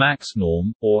norm, the max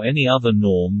norm, or any other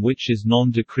norm which is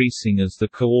non-decreasing as the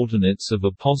coordinates of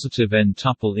a positive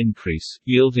n-tuple increase,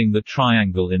 yielding the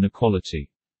triangle inequality.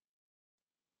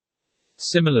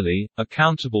 Similarly, a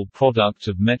countable product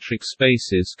of metric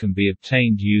spaces can be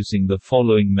obtained using the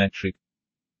following metric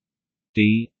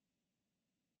d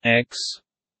x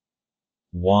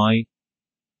y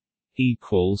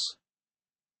equals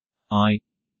I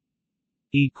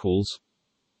equals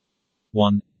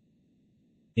 1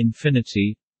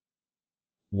 infinity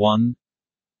 1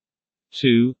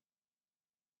 2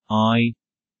 I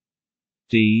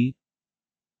d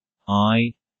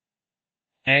I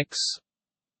x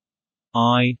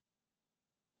I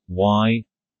y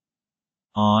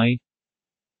I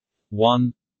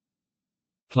 1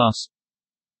 plus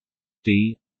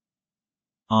d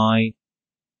I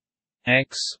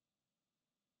x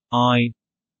I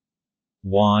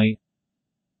y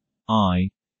I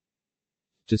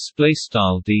display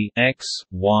style d x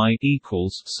y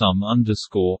equals sum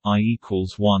underscore I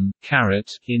equals 1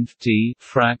 caret inf d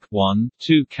frac 1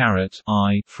 2 caret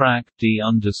I frac d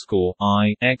underscore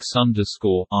I x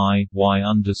underscore I y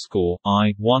underscore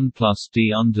I 1 plus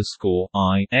d underscore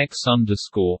I x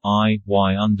underscore I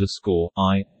y underscore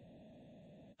I.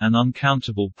 An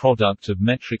uncountable product of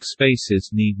metric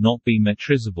spaces need not be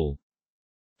metrizable.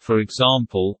 For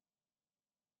example,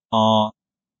 R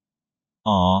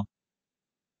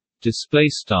display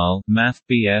style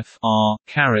mathbf R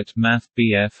caret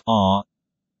mathbf R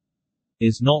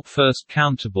is not first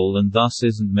countable and thus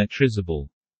isn't metrizable.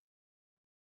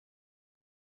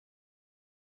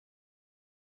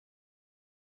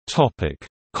 Topic: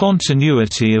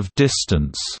 Continuity of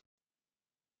distance.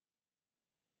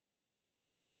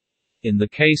 In the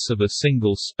case of a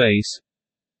single space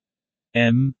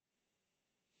M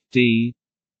D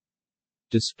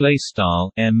display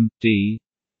style M D,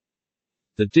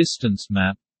 the distance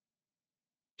map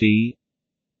d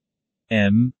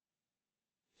m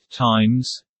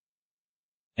times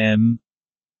m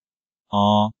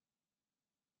r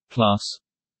plus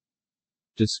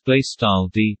display style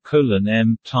d colon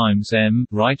m times m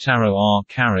right arrow r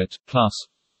caret plus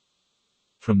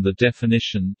from the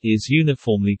definition is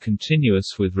uniformly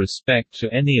continuous with respect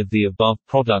to any of the above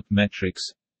product metrics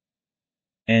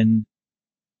n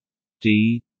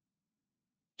d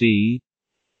d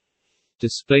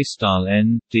display style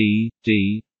n d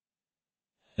d,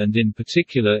 and in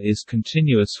particular is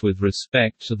continuous with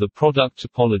respect to the product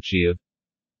topology of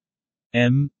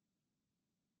m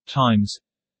times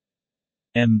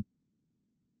m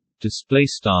display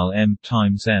style m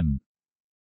times m.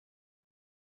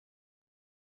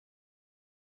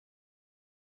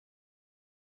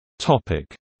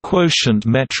 Topic: Quotient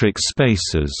metric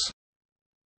spaces.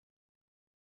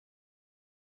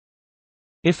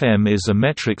 If M is a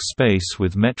metric space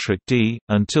with metric D,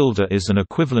 and tilde is an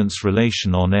equivalence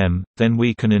relation on M, then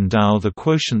we can endow the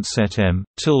quotient set M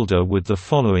tilde with the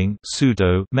following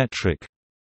pseudo metric.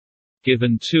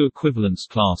 Given two equivalence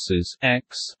classes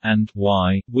X and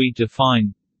Y, we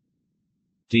define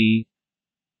D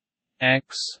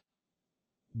X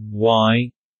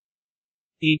Y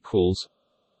equals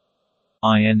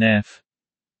INF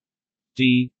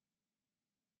D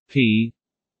P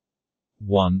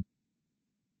 1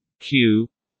 Q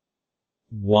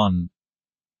 1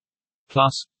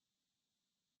 plus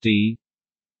D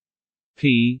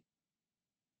P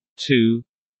 2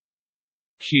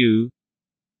 Q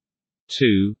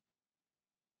 2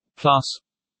 plus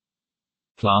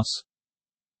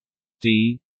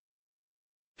D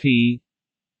P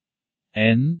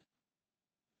N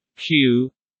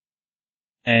Q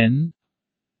N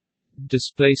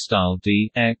display style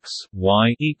d x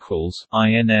y equals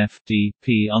INF d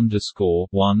p underscore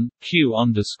 1 q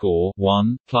underscore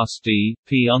 1 plus d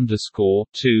p underscore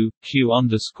 2 q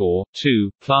underscore 2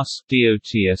 plus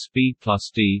dotsb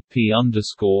plus d p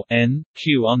underscore n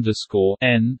q underscore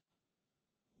n,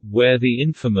 where the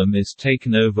infimum is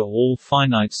taken over all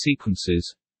finite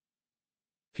sequences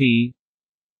p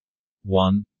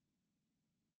 1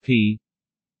 p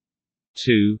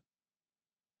 2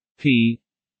 p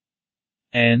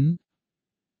n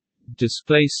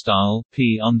display style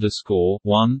p underscore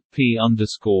 1 p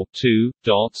underscore 2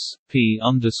 dots p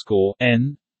underscore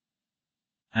n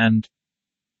and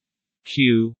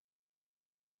q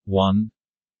 1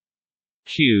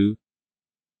 q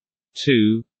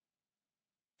 2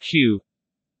 q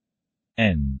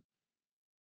n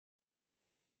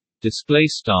display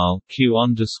style q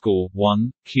underscore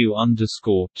 1 q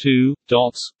underscore 2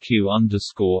 dots q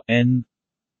underscore n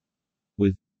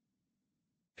with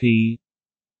p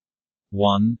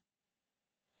 1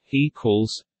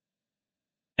 equals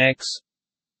x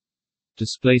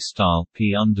display style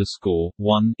p underscore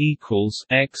 1 equals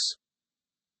x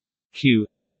q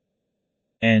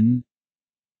n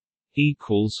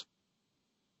equals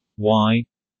y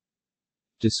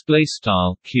display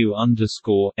style q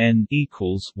underscore n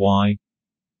equals y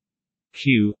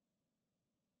q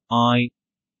I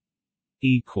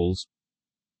equals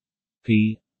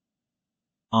p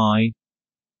I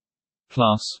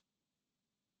plus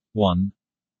 1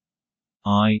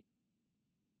 I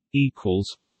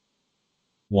equals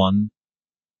 1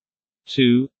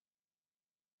 2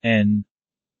 n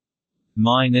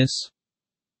minus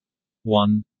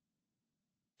 1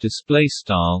 display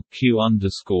style q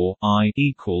underscore I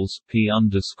equals p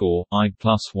underscore I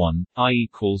plus 1 I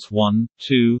equals 1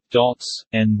 2 dots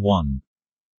n 1.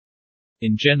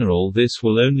 In general, this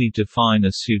will only define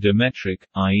a pseudometric,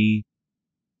 i.e.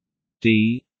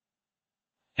 d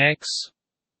x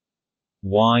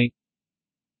y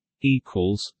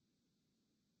equals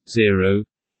 0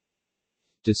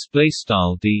 display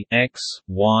style d x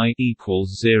y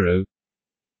equals 0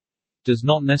 does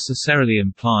not necessarily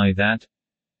imply that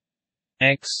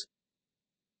x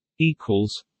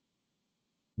equals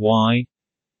y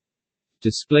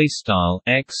display style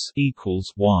x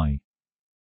equals y.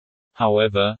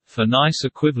 However, for nice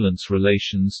equivalence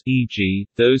relations, e.g.,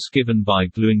 those given by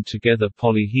gluing together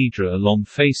polyhedra along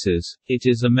faces, it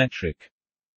is a metric.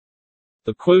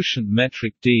 The quotient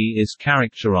metric D is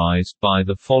characterized by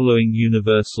the following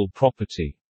universal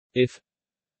property. If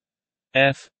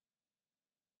f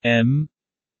m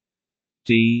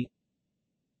d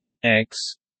x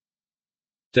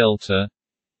delta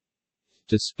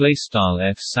display style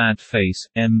f sad face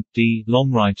m d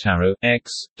long right arrow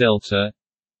x delta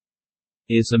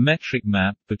is a metric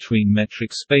map between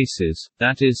metric spaces,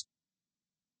 that is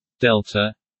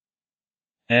delta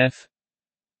f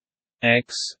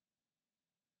x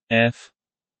f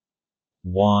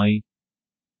y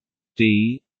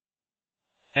d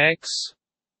x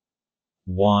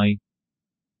y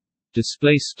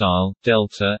display style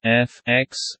delta f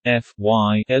x f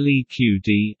y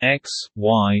leqd x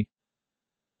y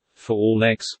for all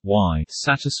x y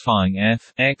satisfying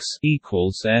f x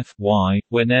equals f y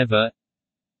whenever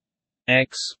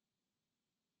x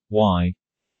y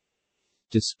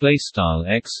display style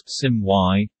x sim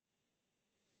y,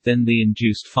 then the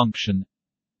induced function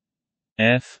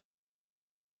f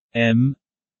m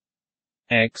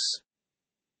x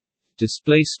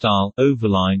display style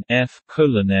overline f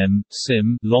colon m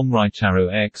sim long right arrow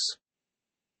x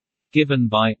given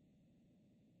by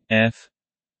f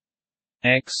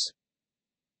x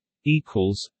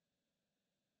equals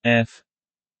f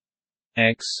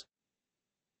x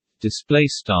display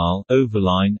style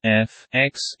overline f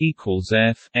x equals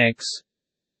f x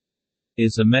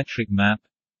is a metric map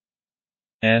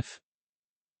f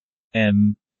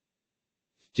m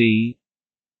d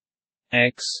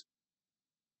x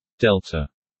delta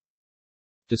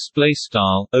display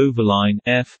style overline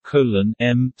f colon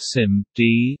m sim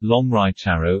d long right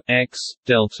arrow x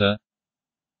delta.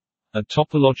 A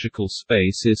topological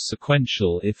space is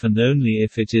sequential if and only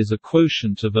if it is a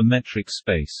quotient of a metric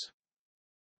space.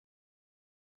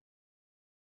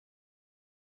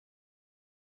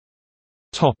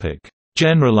 Topic: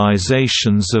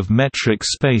 Generalizations of metric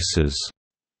spaces.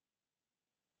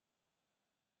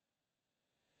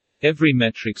 Every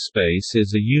metric space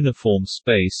is a uniform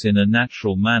space in a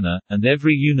natural manner, and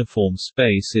every uniform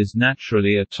space is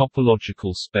naturally a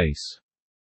topological space.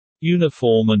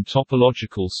 Uniform and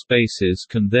topological spaces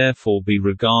can therefore be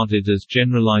regarded as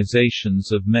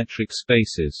generalizations of metric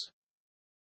spaces.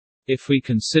 If we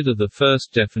consider the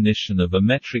first definition of a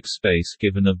metric space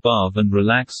given above and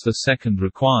relax the second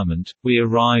requirement, we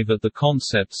arrive at the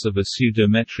concepts of a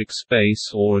pseudometric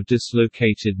space or a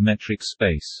dislocated metric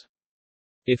space.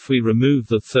 If we remove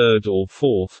the third or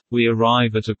fourth, we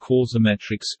arrive at a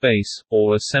quasimetric space,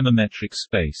 or a semimetric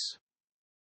space.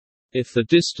 If the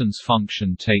distance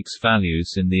function takes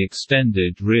values in the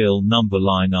extended real number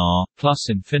line R plus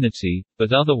infinity,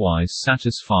 but otherwise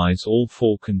satisfies all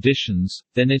four conditions,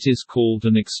 then it is called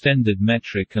an extended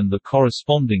metric and the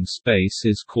corresponding space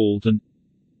is called an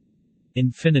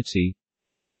infinity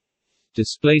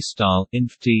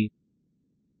 _inft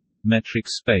metric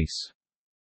space.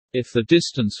 If the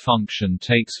distance function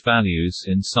takes values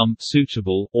in some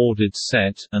suitable ordered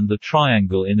set and the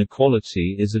triangle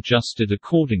inequality is adjusted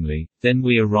accordingly, then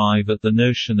we arrive at the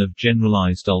notion of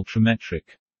generalized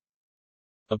ultrametric.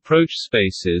 Approach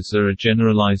spaces are a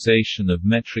generalization of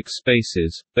metric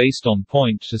spaces, based on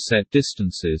point-to-set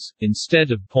distances,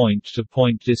 instead of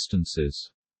point-to-point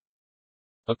distances.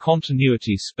 A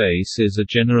continuity space is a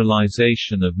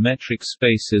generalization of metric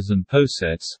spaces and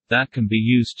posets, that can be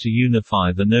used to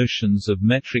unify the notions of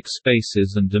metric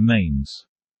spaces and domains.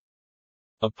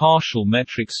 A partial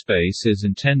metric space is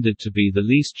intended to be the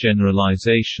least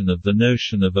generalization of the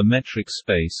notion of a metric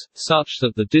space, such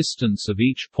that the distance of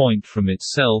each point from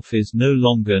itself is no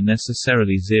longer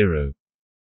necessarily zero.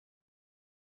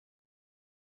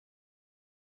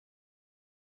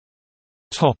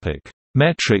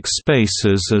 Metric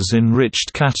spaces as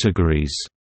enriched categories.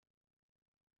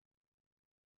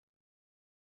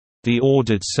 The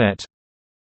ordered set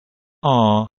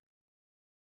R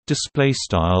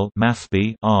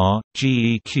 ∑mathb R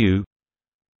GEQ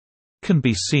can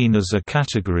be seen as a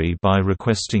category by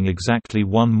requesting exactly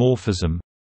one morphism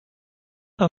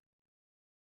A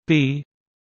B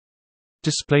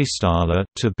 ∑A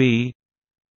to B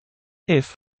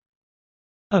if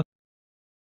A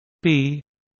B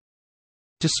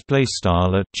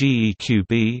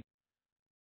 _GEQB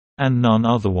and none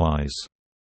otherwise.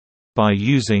 By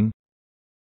using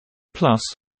plus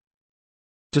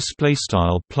 ++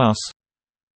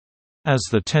 as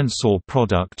the tensor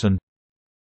product and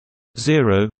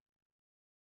 0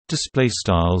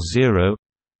 ∑0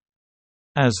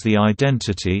 as the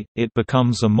identity, it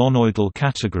becomes a monoidal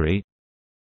category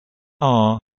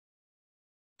R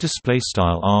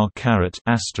 ∑R***.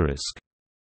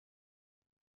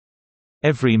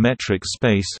 Every metric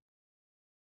space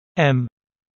M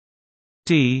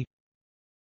D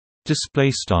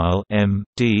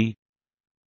 ∑M_D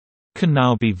can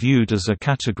now be viewed as a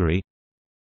category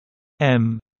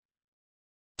M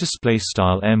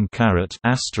 ∑M***,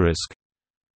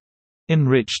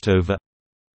 enriched over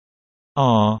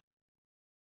R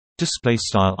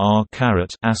 ∑R***,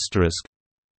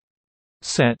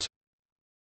 set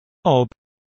ob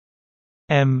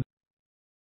M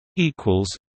equals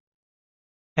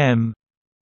M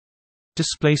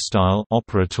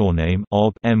operator name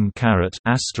ob M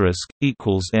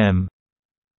equals M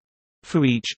for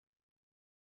each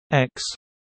x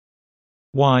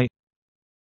y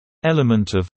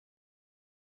element of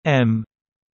M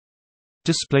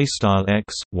display style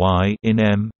x y in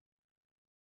M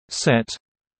set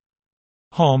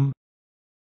hom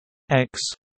x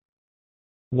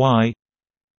y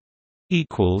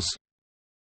equals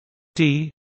d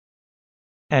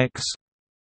x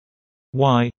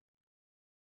y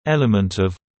element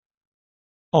of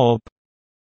ob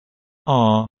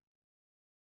r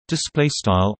display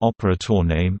style operator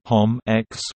name hom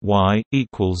x y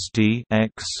equals d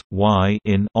x y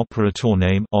in operator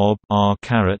name ob r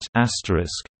caret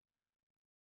asterisk.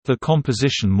 The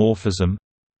composition morphism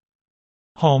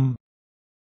hom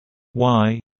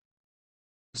y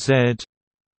z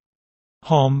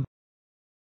hom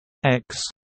x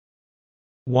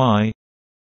y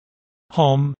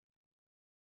hom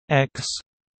x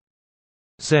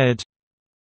z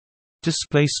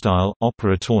display style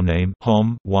operator name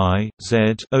hom y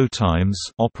z o times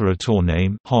operator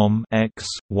name hom x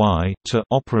y to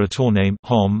operator name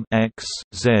hom x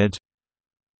z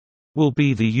will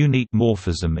be the unique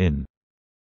morphism in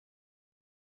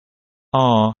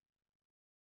R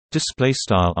display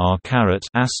style R caret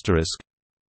asterisk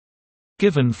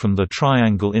given from the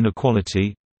triangle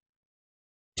inequality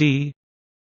d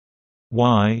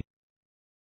y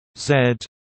z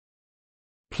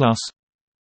plus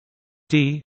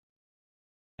d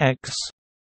x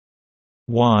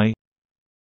y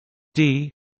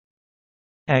d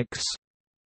x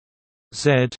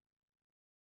z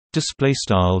display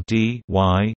style d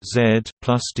y z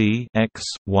plus d x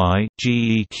y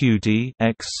geq d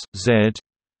x z.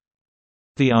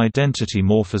 The identity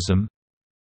morphism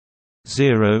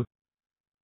 0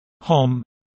 hom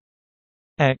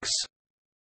x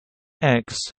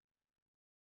x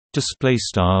display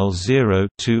style 0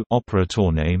 to operator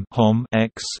name hom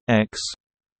x x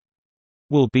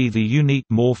will be the unique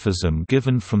morphism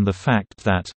given from the fact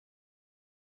that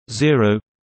 0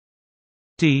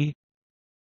 d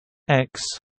x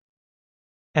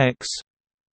x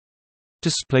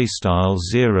display style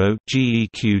 0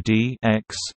 geq d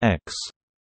x x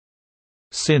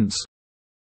since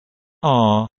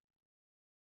R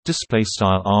display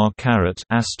style R caret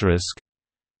asterisk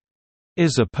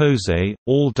is a pose,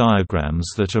 all diagrams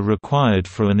that are required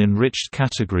for an enriched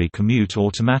category commute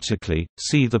automatically.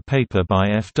 See the paper by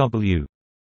F.W.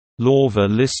 Lorve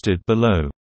listed below.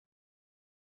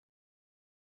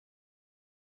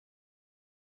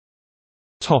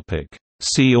 Topic.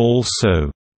 See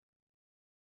also: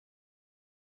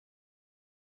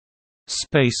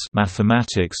 space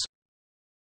mathematics,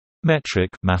 metric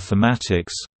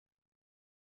mathematics,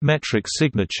 metric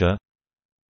signature,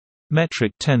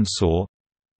 metric tensor,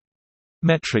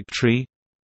 metric tree,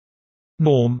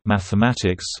 norm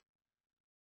mathematics,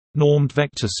 normed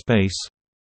vector space,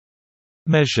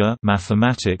 measure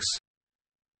mathematics,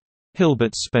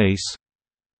 Hilbert space,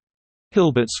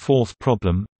 Hilbert's fourth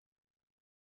problem,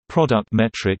 product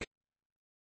metric,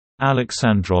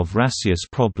 Alexandrov-Rassius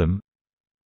problem,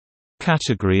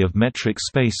 category of metric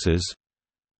spaces,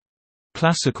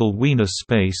 classical Wiener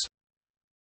space,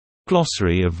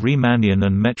 glossary of Riemannian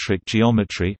and metric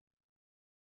geometry,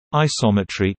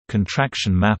 isometry,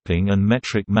 contraction mapping and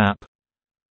metric map,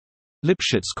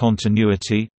 Lipschitz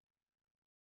continuity,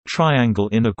 triangle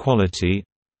inequality,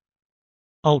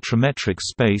 ultrametric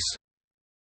space.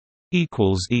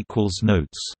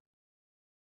 Notes